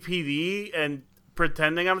GCPD and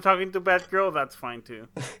pretending I'm talking to Batgirl, that's fine too.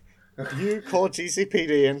 You call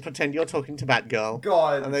GCPD and pretend you're talking to Batgirl.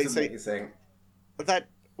 God, and they that's say amazing. that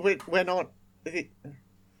we're not...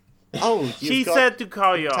 Oh, she said to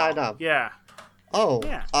call you tied up. Yeah. Oh,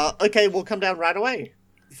 Yeah. Okay, we'll come down right away.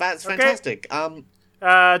 That's fantastic. Tell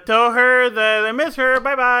her that I miss her.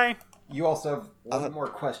 Bye-bye. You also have one more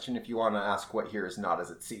question if you want to ask what here is not as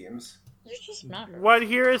it seems. You're just not. What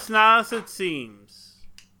here is not as it seems.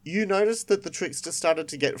 You noticed that the trickster started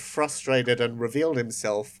to get frustrated and revealed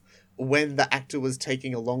himself when the actor was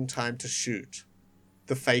taking a long time to shoot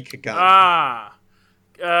the fake gun.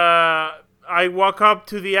 I walk up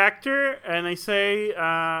to the actor and I say,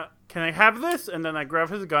 can I have this? And then I grab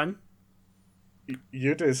his gun.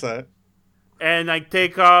 You do so. And I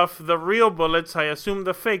take off the real bullets I assume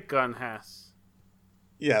the fake gun has.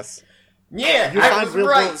 Yes. Yeah, You I find was real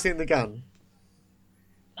right. bullets in the gun.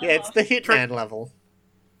 Yeah, it's the Hitman level.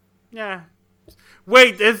 Yeah.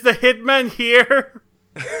 Wait, is the hitman here?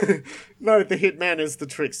 No, the Hitman is the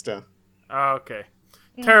trickster. Oh, okay.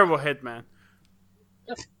 Terrible hitman.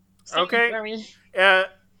 Okay.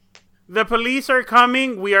 The police are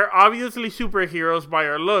coming. We are obviously superheroes by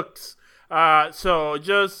our looks. So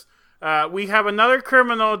just we have another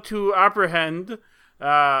criminal to apprehend.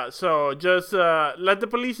 So just let the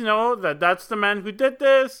police know that that's the man who did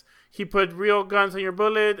this. He put real guns on your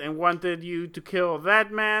bullet and wanted you to kill that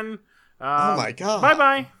man. Oh my god.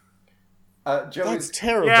 Bye-bye. Joey's That's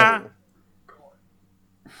terrible. Yeah.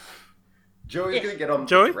 gonna get on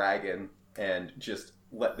the dragon and just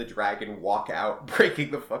let the dragon walk out,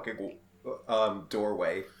 breaking the fucking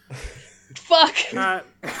doorway. Fuck.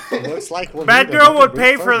 Looks like we'll Batgirl would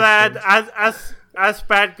pay for that. As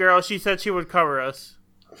Batgirl, she said she would cover us.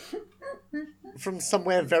 From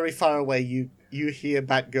somewhere very far away, you hear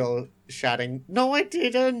Batgirl shouting, "No, I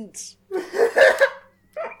didn't!"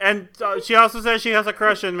 And she also says she has a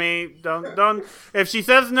crush on me. Don't. If she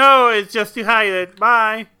says no, it's just to hide it.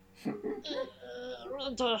 Bye.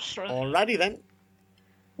 Alrighty then.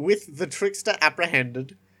 With the trickster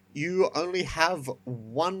apprehended, you only have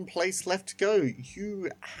one place left to go. You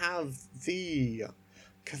have the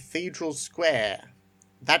Cathedral Square.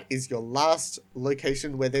 That is your last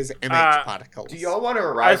location where there's MH particles. Do y'all want to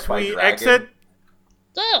arrive As by we dragon? exit.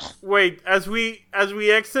 Ugh. Wait, as we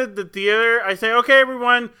exit the theater, I say, "Okay,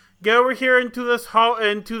 everyone, get over here into this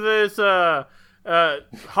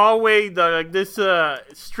hallway, this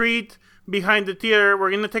street behind the theater.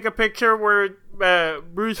 We're gonna take a picture where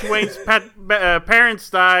Bruce Wayne's parents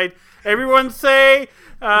died. Everyone say,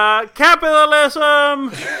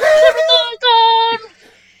 capitalism,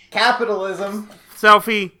 Capitalism.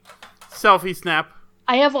 selfie snap."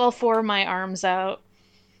 I have all four of my arms out.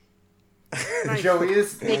 Joey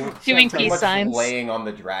is Doing pretty peace much signs. laying on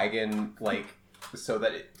the dragon, like, so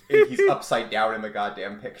that he's upside down in the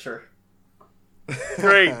goddamn picture.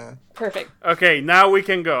 Great. Perfect. Okay, now we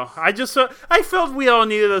can go. I felt we all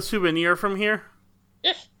needed a souvenir from here.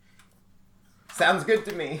 Sounds good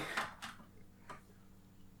to me.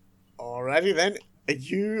 Alrighty then.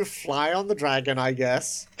 You fly on the dragon, I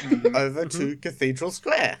guess, over to Cathedral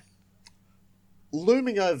Square.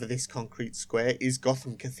 looming over this concrete square is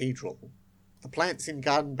Gotham Cathedral. The plants in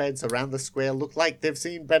garden beds around the square look like they've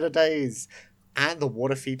seen better days, and the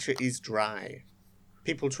water feature is dry.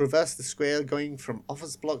 People traverse the square going from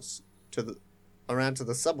office blocks around to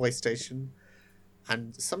the subway station,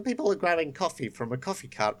 and some people are grabbing coffee from a coffee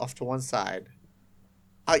cart off to one side.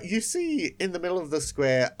 You see in the middle of the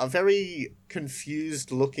square a very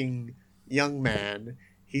confused looking young man.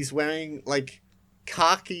 He's wearing like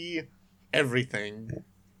khaki everything,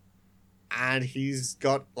 and he's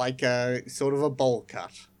got like a sort of a bowl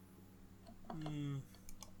cut.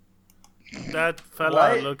 That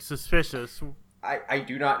fella What? looks suspicious. I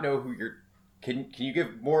do not know who you're. Can you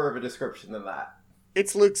give more of a description than that?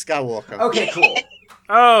 It's Luke Skywalker. Okay, cool.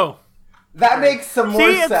 Oh, That makes some more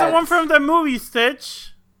see, sense. it's the one from the movie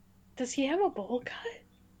Stitch. Does he have a bowl cut?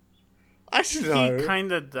 I should know. He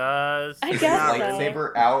kind of does. I It's guess not- so.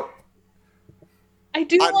 Lightsaber out. I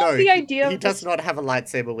do love No, the idea he of does not have a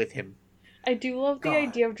lightsaber with him. I do love the God.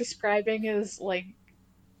 idea of describing his like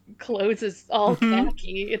clothes as all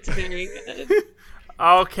khaki. It's very good.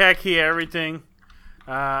 All khaki, everything.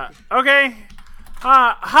 Okay.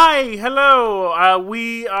 Hi, hello.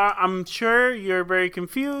 I'm sure you're very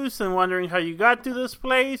confused and wondering how you got to this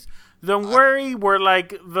place. Don't worry, we're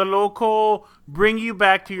like the local bring you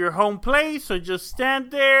back to your home place, so just stand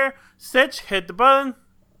there, Stitch, hit the button.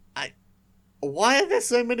 Why are there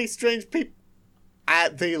so many strange people?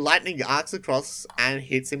 The lightning arcs across and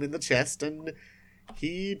hits him in the chest, and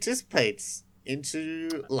he dissipates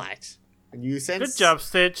into light. And you sense Good job,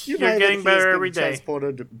 Stitch. you You're know getting that he has better been every day.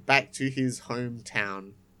 transported back to his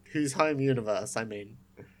hometown, his home universe. I mean,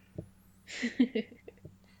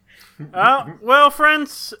 Well,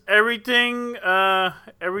 friends, everything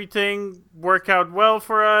worked out well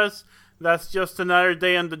for us. That's just another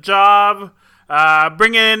day on the job.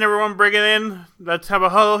 Bring it in, everyone, bring it in. Let's have a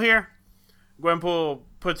huddle here. Gwenpool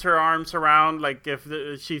puts her arms around like if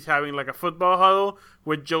she's having like a football huddle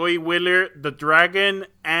with Joey Wheeler, the dragon,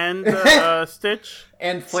 and Stitch.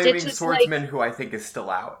 And Flaming Stitch is Swordsman, who I think is still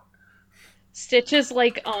out. Stitch is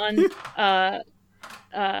like on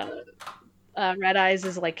Red Eyes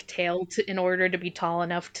is like tail in order to be tall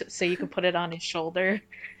enough so you can put it on his shoulder.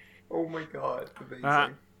 Oh my god,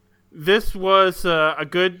 amazing. This was a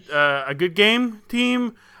good game,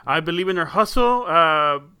 team. I believe in our hustle.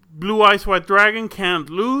 Blue Eyes White Dragon can't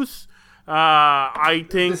lose. I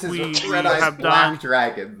think This is we a Red Eyes have Black done.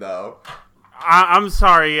 Dragon, though. I'm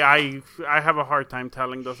sorry. I have a hard time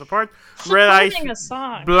telling those apart. Red Eyes Singing a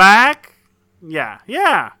song. Black. Yeah. Hey,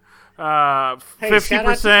 shout out to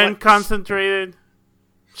 50% Gwen- concentrated.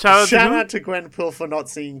 Shout shout out out to Gwenpool for not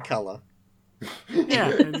seeing color. to yeah.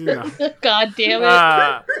 You know. God damn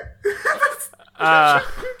it!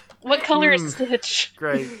 What color Hmm. is Stitch?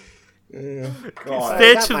 Great. God.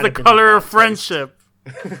 Stitch that is might the have been color in of bad taste. friendship.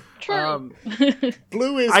 True.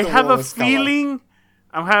 Blue is. I the have a worst color. feeling.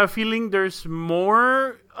 I have a feeling there's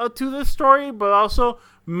more to the story, but also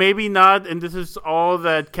maybe not. And this is all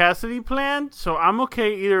that Cassidy planned, so I'm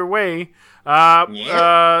okay either way.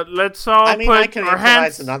 Let's all I mean, put I can our improvise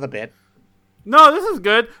hands. another bit. No, this is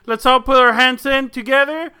good. Let's all put our hands in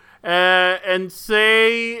together and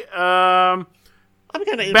say, I'm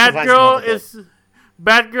going to improvise Batgirl another bit.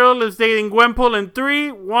 Batgirl is dating Gwenpool in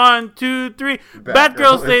 3, 1, 2, 3.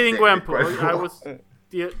 Batgirl's is dating dating Gwenpool. Gwenpool. I was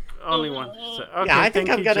the only one. So, okay, Yeah, I think thank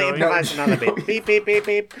I'm you, going to Joey. improvise another bit. Beep, beep, beep,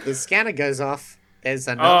 beep. The scanner goes off. There's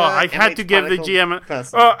another. Oh, I had to give the MH GM.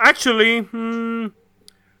 person. Oh, actually,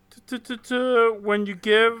 when you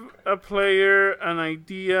give a player an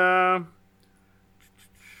idea.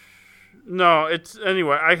 No, it's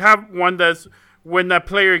anyway. I have one that's when a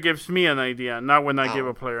player gives me an idea, not when I give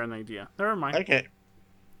a player an idea. Never mind. Okay.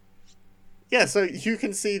 Yeah, so you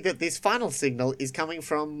can see that this final signal is coming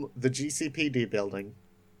from the GCPD building.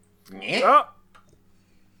 Oh,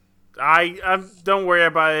 I don't worry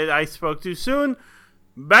about it. I spoke too soon.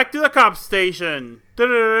 Back to the cop station.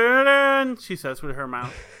 Dun-dun-dun-dun, she says with her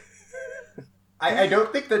mouth. I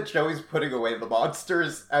don't think that Joey's putting away the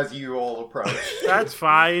monsters as you all approach. That's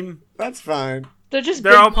fine. That's fine. They're just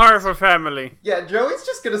They're big all part of a family. Yeah, Joey's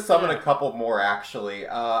just gonna summon a couple more, actually.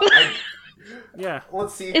 Yeah.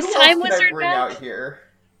 Let's see. Is who Time else can Wizard I bring back? out here?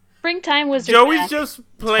 Bring Time Wizard Joey's back. just Time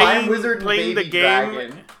playing Wizard and the Baby game.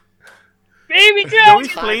 Dragon. Baby Joey's Dragon!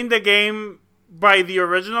 playing the game by the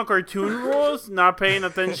original cartoon rules, not paying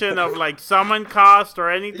attention of like summon cost or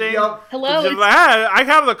anything. Yup, Hello, Just it's like, "Ah, I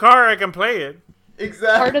have the car, I can play it.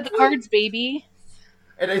 exactly. part of the cards, baby.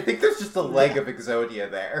 And I think there's just a leg of Exodia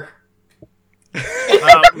there.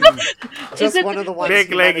 Just it one of the ones Big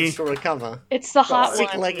you leggy. managed to recover. It's the hot Stick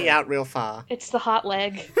one. leggy out real far. It's the hot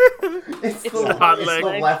leg. It's, It's the, the hot it's leg. the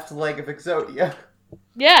left leg of Exodia.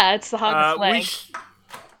 Yeah, it's the hot leg.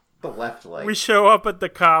 The left leg. We show up at the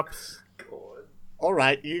cops.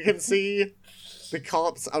 Alright, you can see the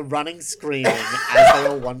cops are running screaming, as they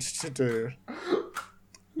all want to do.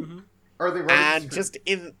 Are they running? And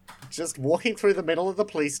just walking through the middle of the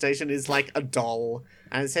police station is like a doll.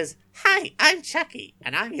 And it says, "Hi, I'm Chucky,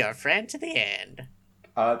 and I'm your friend to the end."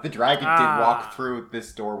 The dragon did walk through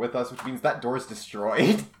this door with us, which means that door's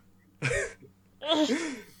destroyed.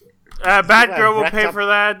 Batgirl will wrecked pay up- for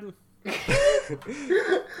that.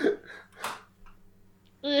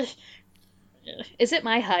 Ugh. Is it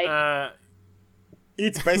my height?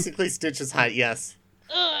 It's basically Stitch's height, yes.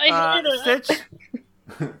 I hate it.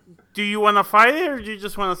 Stitch, do you want to fight it, or do you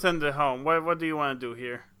just want to send it home? What do you want to do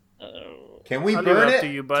here? Can we I'll leave it burn up it to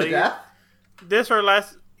you, buddy. to death? This or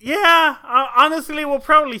last? Yeah, honestly, we'll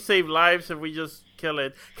probably save lives if we just kill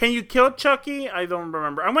it. Can you kill Chucky? I don't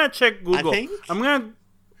remember. I'm gonna check Google. think- I'm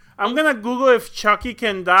gonna Google if Chucky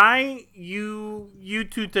can die. You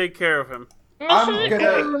two take care of him. I'm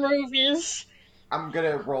gonna- movies. I'm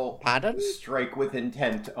gonna roll Pardon? strike with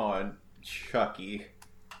intent on Chucky.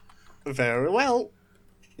 Very well.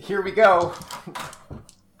 Here we go.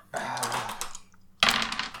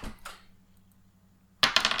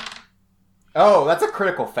 Oh, that's a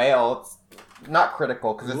critical fail. It's not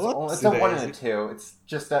critical because it's a 1 and a 2. It's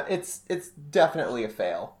just it's definitely a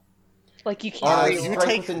fail. Like you Uh, can't. you Strike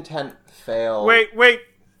take- with intent fail. Wait.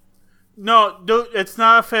 No, dude, it's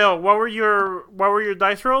not a fail. What were your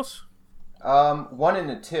dice rolls? 1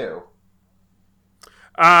 and a 2.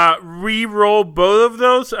 Re-roll both of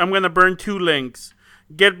those. I'm gonna burn 2 links.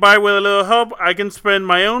 Get by with a little help. I can spend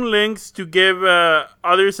my own links to give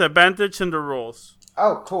others advantage in the rolls.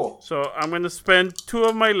 Oh, cool. So I'm gonna spend 2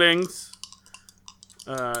 of my links.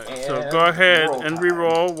 So And go ahead roll and time.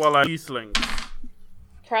 re-roll while I use links.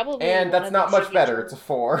 Probably. And one that's of not the much TV better. shows. It's a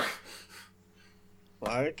 4.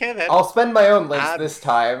 Okay then. I'll spend my own links Add- this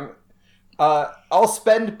time. I'll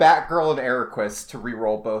spend Batgirl and Eriquist to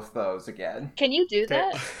re-roll both those again. Can you do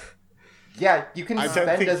that? Yeah, you can I don't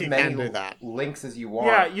spend think as you many can do that. links as you want.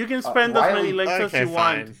 Yeah, you can spend as many Riley- links as Okay, you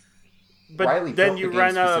want, fine. but Riley then built you the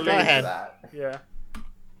run game out of Go links. specifically ahead. for that.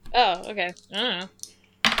 Yeah. Oh, okay. I don't know.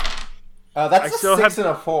 That's I a still 6 have-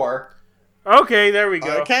 and a 4. Okay, there we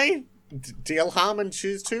go. Okay. Deal harm and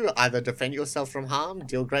choose to either defend yourself from harm,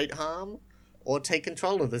 deal great harm, or take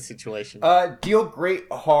control of the situation. Deal great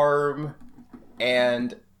harm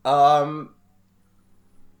and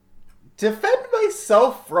defend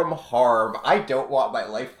myself from harm. I don't want my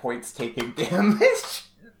life points taking damage.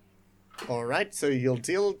 Alright, so you'll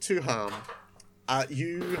deal 2 harm.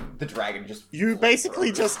 The dragon just You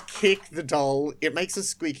basically just kick the doll. It makes a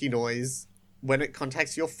squeaky noise when it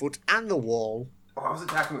contacts your foot and the wall. Oh, I was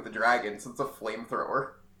attacking with the dragon, so it's a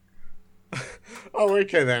flamethrower. Oh,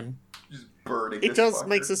 okay then. Just burning. It this does fucker.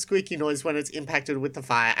 makes a squeaky noise when it's impacted with the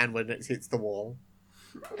fire and when it hits the wall.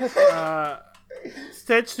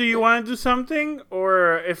 Stitch, do you want to do something?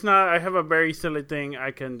 Or if not, I have a very silly thing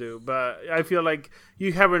I can do. But I feel like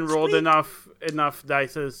you haven't rolled Sweet. enough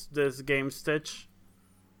dice this game, Stitch.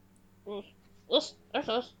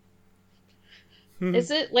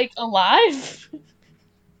 Is it like alive?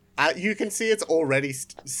 You can see it's already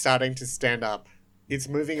starting to stand up. It's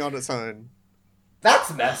moving on its own.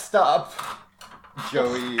 That's messed up.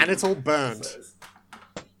 Joey. And it's all burnt. says.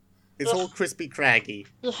 It's all crispy craggy.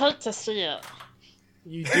 You hate to see it.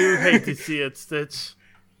 You do hate to see it, Stitch.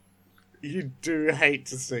 You do hate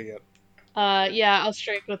to see it. Yeah, I'll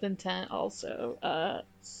strike with intent also. Let's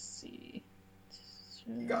see.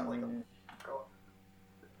 You got like a. Go.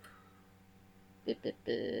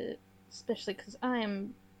 Especially because I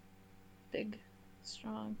am big,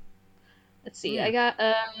 strong. Let's see. Yeah. I got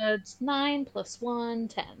it's 9 + 1,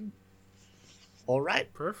 10.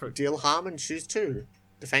 Alright. Perfect. Deal harm and choose 2.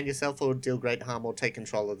 Defend yourself or deal great harm or take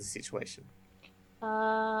control of the situation.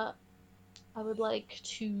 I would like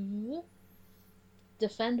to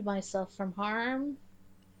defend myself from harm,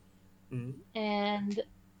 Mhm. and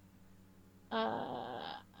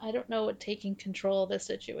I don't know what taking control of the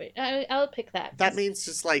situation. I'll pick that. That 'cause- means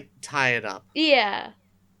just like tie it up. yeah,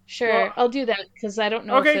 sure. Well- I'll do that because I don't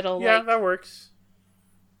know Okay, if it'll yeah, like. that works.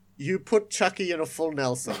 You put Chucky in a full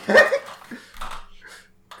Nelson.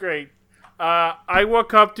 Great. I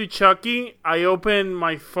walk up to Chucky, I open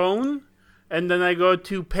my phone, and then I go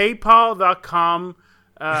to paypal.com.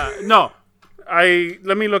 No,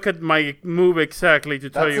 let me look at my move exactly to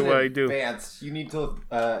tell That's you an what I do. advance. You need to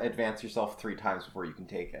advance yourself 3 times before you can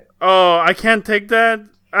take it. Oh, I can't take that?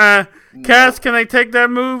 Cass, can I take that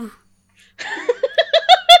move?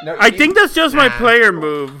 No, I think that's just my Nah. player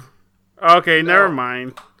move. Okay, never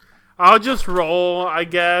mind. I'll just roll, I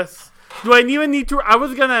guess. Do I even need to? I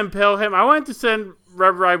was gonna impale him. I wanted to send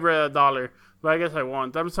Rev Ryber $1, but I guess I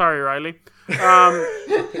won't. I'm sorry, Riley. you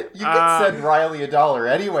can send Riley $1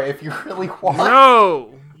 anyway if you really want.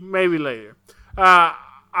 No, maybe later. Is that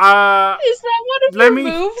one of Let your me-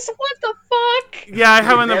 moves? What the fuck? Yeah, I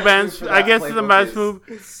have an advanced advanced. move for I that guess it's an playbook advanced move.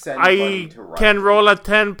 is send money I to Riley. can roll a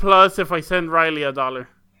 10 plus if I send Riley $1.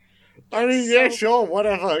 I mean, yeah, sure,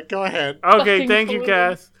 whatever. Go ahead. Okay, Fucking thank you, cool.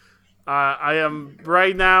 Cass. I am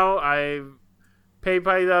right now. I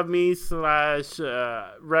PayPal.me /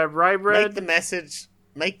 Rev Rybread.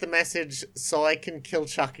 Make the message so I can kill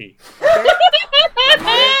Chucky.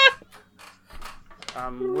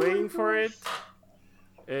 I'm waiting for it.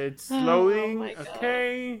 It's Oh loading. my God.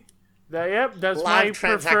 Okay. Yep, that's Live my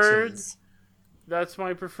preferred. transactions. That's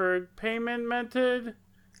my preferred payment method.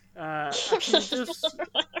 I'm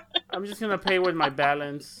just gonna pay with my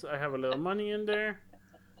balance. I have a little money in there.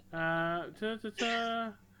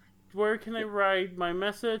 Where can I write my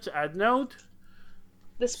message? Add note.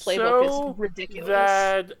 This playbook So is ridiculous.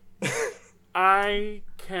 that I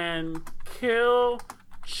can kill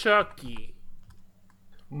Chucky.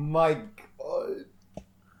 My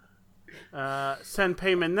God. Send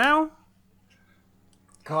payment now.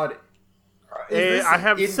 God. Is this I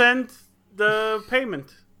have in- sent the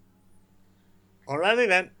payment. Alrighty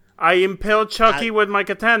then. I impaled Chucky with my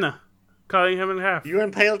katana, cutting him in half. You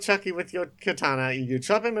impale Chucky with your katana, you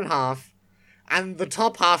chop him in half, and the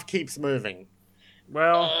top half keeps moving.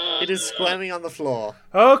 Well, It is squirming on the floor.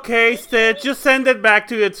 okay, Stitch, just send it back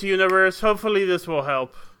to its universe. Hopefully this will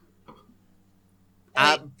help.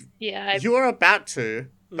 Yeah, You were about to,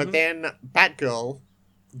 but then Batgirl,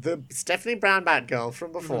 the Stephanie Brown Batgirl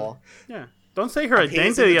from before, Yeah. Don't say her Appears in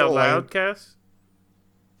identity the out doorway. loud, Cass.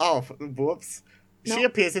 oh, whoops. She No.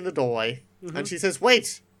 appears in the doorway, and she says,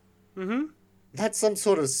 wait, Mm-hmm. that's some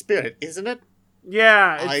sort of spirit, isn't it?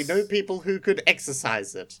 Yeah, I it's... know people who could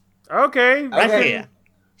exorcise it. Okay, Right Okay. here.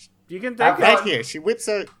 you can Have take fun. it. Right here.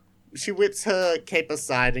 She whips her cape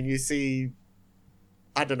aside, and you see,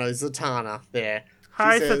 I don't know, Zatanna there.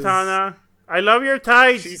 Hi, She says- Satana. I love your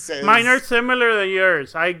tights. She says- Mine are similar than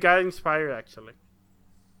yours. I got inspired, actually.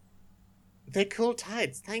 They're cool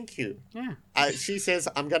tights, thank you. Yeah. She says,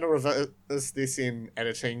 I'm going to reverse this in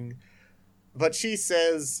editing. But she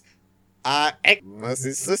says,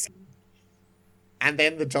 Exorcist. And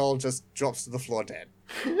then the doll just drops to the floor dead.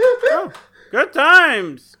 Oh, good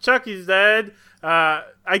times. Chucky's dead.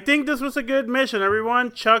 I think this was a good mission,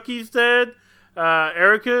 everyone. Chucky's dead.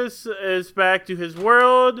 Ericus is back to his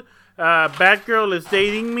world. Batgirl is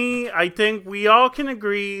dating me. I think we all can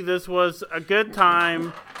agree this was a good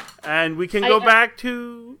time. And we can go back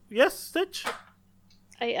to... Yes, Stitch?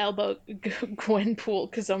 I elbow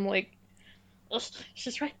Gwenpool because I'm like, "Ugh,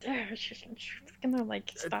 she's right there. She's gonna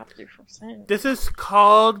like stop you from saying. This is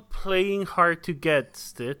called playing hard to get,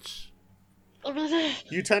 Stitch.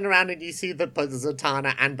 You turn around and you see that both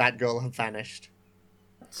Zatanna and Batgirl have vanished.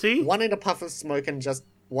 See? One in a puff of smoke and just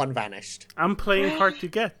one vanished. I'm playing hard to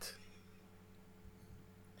get.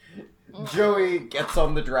 Joey gets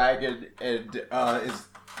on the dragon and is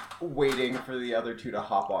waiting for the other two to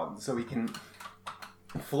hop on so he can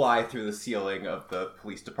fly through the ceiling of the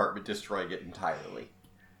police department, destroying it entirely.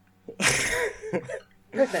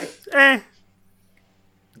 Perfect.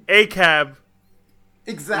 A cab.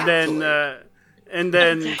 Exactly. And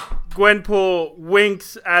then Gwenpool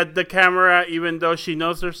winks at the camera, even though she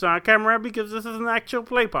knows there's not a camera, because this is an actual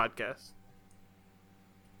play podcast.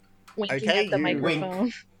 Winking Okay, at the you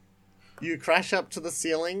microphone. You crash up to the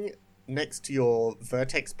ceiling next to your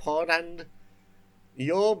vertex pod and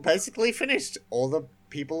you're basically finished. All the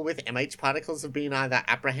people with MH particles have been either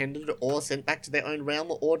apprehended or sent back to their own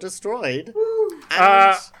realm or destroyed.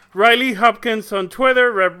 And Riley Hopkins on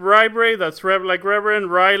Twitter, Rev Rybray, that's Rev like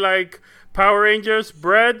Reverend, Ry like Power Rangers,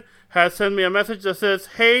 Bread, has sent me a message that says,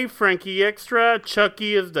 "Hey, Frankie Extra,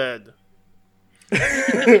 Chucky is dead."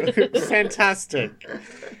 fantastic.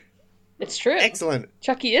 It's true. Excellent.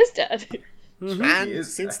 Chucky is dead. And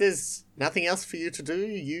is since there's nothing else for you to do,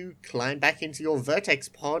 you climb back into your vertex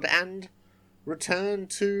pod and return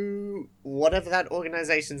to whatever that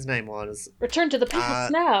organization's name was. Return to the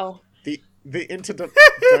past now.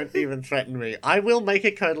 Don't even threaten me. I will make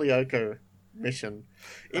a Code Lyoko mission.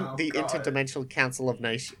 Oh, The God. Interdimensional Council of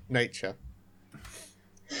Nature.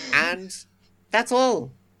 And that's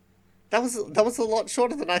all. That was a lot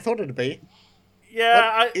shorter than I thought it'd be.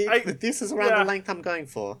 Yeah, This is around yeah. the length I'm going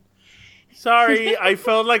for. Sorry, I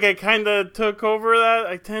felt like I kind of took over that.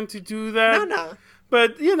 I tend to do that. No.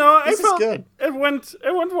 But I This is felt good. it went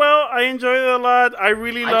well. I enjoyed it a lot. I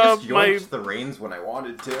really I love just my yoinked the reins when I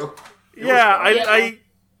wanted to. It was yeah. fun.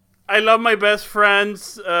 I love my best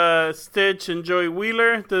friends, Stitch and Joey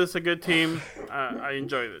Wheeler. This is a good team. I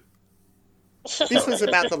enjoyed it. This was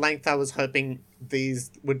about the length I was hoping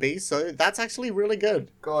these would be, so that's actually really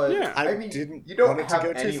good. Good. Yeah. I I mean, didn't you don't want it to have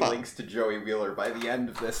go too any far. links to Joey Wheeler by the end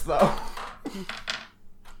of this, though.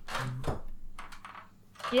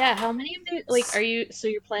 Yeah, how many of you like are you? So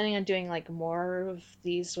you're planning on doing like more of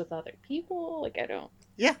these with other people? Like I don't.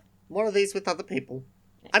 Yeah, more of these with other people.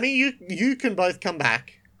 I mean, you can both come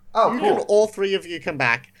back. Oh, You can cool. all three of you come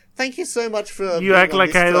back. Thank you so much for. You being act on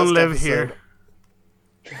like this I don't first live episode. here.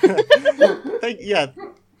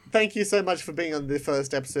 Thank you so much for being on the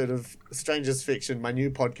first episode of Strangers Fiction, my new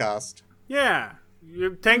podcast. Yeah.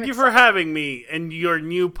 Thank you for having me and your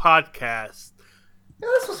new podcast. Yeah,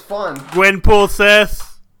 this was fun. Gwenpool says.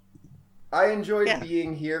 I enjoyed Yeah.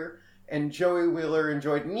 being here, and Joey Wheeler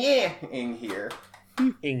enjoyed being here.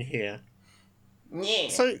 In here. Yeah.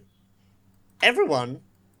 So, everyone,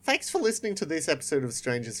 thanks for listening to this episode of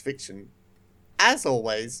Strangers Fiction. As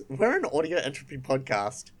always, we're an audio entropy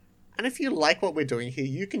podcast, and if you like what we're doing here,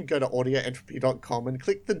 you can go to audioentropy.com and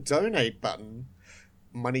click the donate button.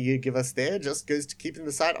 Money you give us there just goes to keeping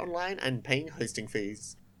the site online and paying hosting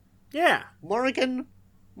fees. Yeah. Morrigan,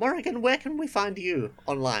 where can we find you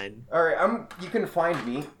online? All right, you can find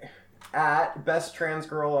me at Best Trans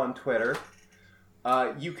Girl on Twitter.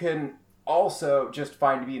 You can also just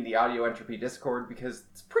find me in the Audio Entropy Discord because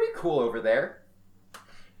it's pretty cool over there.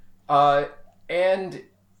 And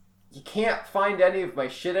you can't find any of my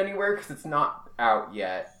shit anywhere because it's not out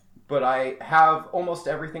yet. But I have almost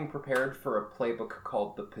everything prepared for a playbook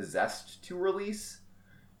called The Possessed to release,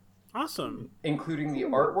 Awesome. including the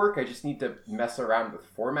artwork. I just need to mess around with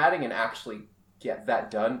formatting and actually get that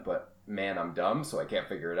done. But man, I'm dumb, so I can't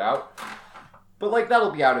figure it out. But like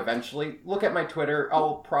that'll be out eventually. Look at my Twitter.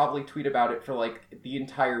 I'll probably tweet about it for like the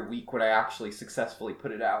entire week when I actually successfully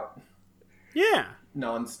put it out Yeah.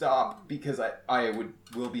 nonstop because I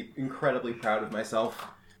will be incredibly proud of myself.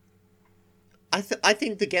 I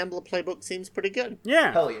think the Gambler playbook seems pretty good.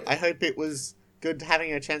 Yeah. Hell yeah. I hope it was good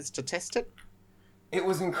having a chance to test it. It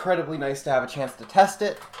was incredibly nice to have a chance to test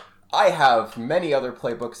it. I have many other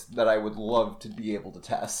playbooks that I would love to be able to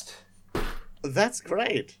test. That's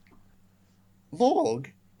great.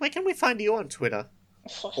 Morg, where can we find you on Twitter?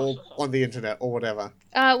 Or on the internet, or whatever?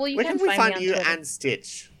 Well, you Where can can we find find me you on Twitter. and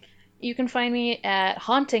Stitch? You can find me at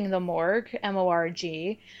Haunting the Morgue,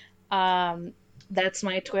 MORG. That's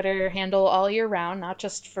my Twitter handle all year round, not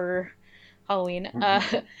just for Halloween.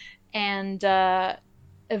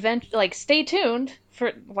 Stay tuned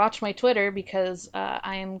for watch my Twitter because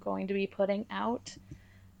I am going to be putting out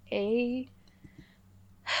a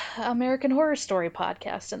American Horror Story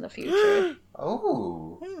podcast in the future.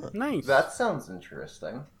 Oh, Nice. that sounds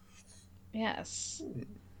interesting. Yes.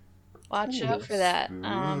 Watch out for that.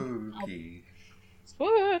 Spooky.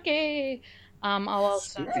 Spooky. I'll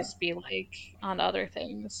also just be like on other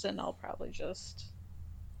things, and I'll probably just,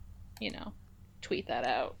 tweet that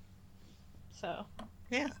out. So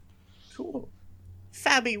Yeah. Cool.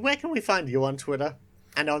 Fabi, where can we find you on Twitter?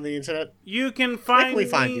 And on the internet? You can Where find can we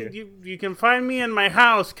find me. you? You can find me in my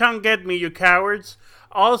house. Come get me, you cowards.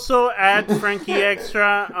 Also at Frankie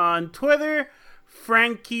Extra on Twitter.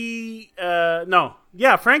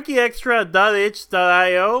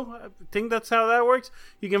 FrankieExtra.itch.io. I think that's how that works.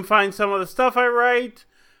 You can find some of the stuff I write.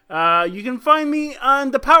 You can find me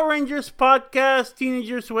on the Power Rangers podcast,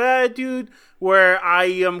 Teenagers with Attitude, where I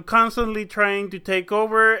am constantly trying to take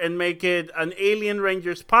over and make it an Alien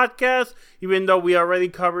Rangers podcast, even though we already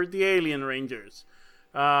covered the Alien Rangers.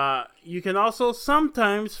 You can also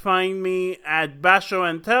sometimes find me at Basho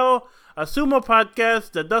and Tell, a sumo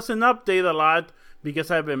podcast that doesn't update a lot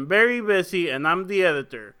because I've been very busy and I'm the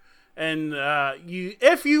editor. And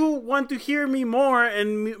if you want to hear me more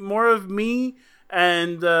and more of me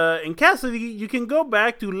and Cassidy, you can go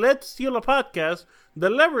back to Let's Steal a Podcast, the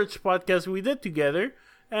Leverage podcast we did together,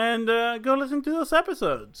 and go listen to those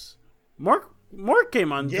episodes. More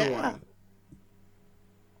came on to Yeah. one.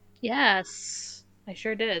 yes, I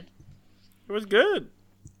sure did. It was good.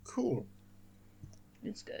 Cool.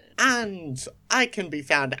 It's good. And I can be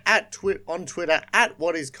found on Twitter at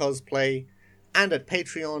whatiscosplay and at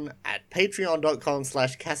Patreon at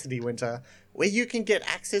patreon.com/CassidyWinter, where you can get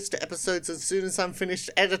access to episodes as soon as I'm finished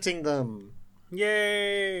editing them.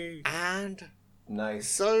 Yay! And Nice.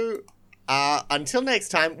 so, until next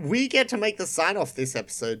time, we get to make the sign-off this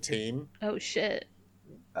episode, team. Oh shit.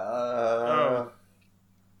 I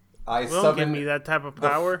Don't give summon me that type of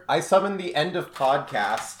power. I summon the end of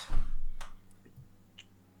podcast.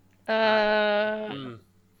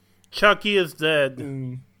 Chucky is dead.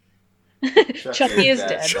 Chucky is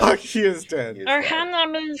dead. Chucky is dead. Our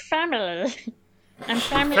Hannah means family. And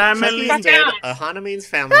family. Family. Chucky is dead. Ohana means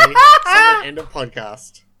family. Summer end of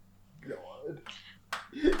podcast.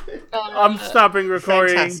 I'm stopping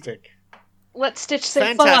recording. Fantastic. Let Stitch say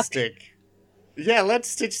Fantastic. Yeah, let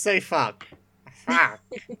Stitch say fuck. Fuck.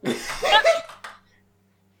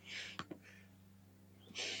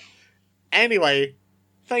 Anyway,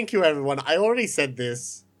 thank you everyone. I already said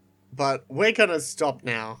this, but we're gonna stop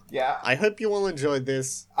now. Yeah. I hope you all enjoyed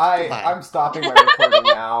this. Goodbye. I'm stopping my recording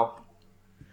now.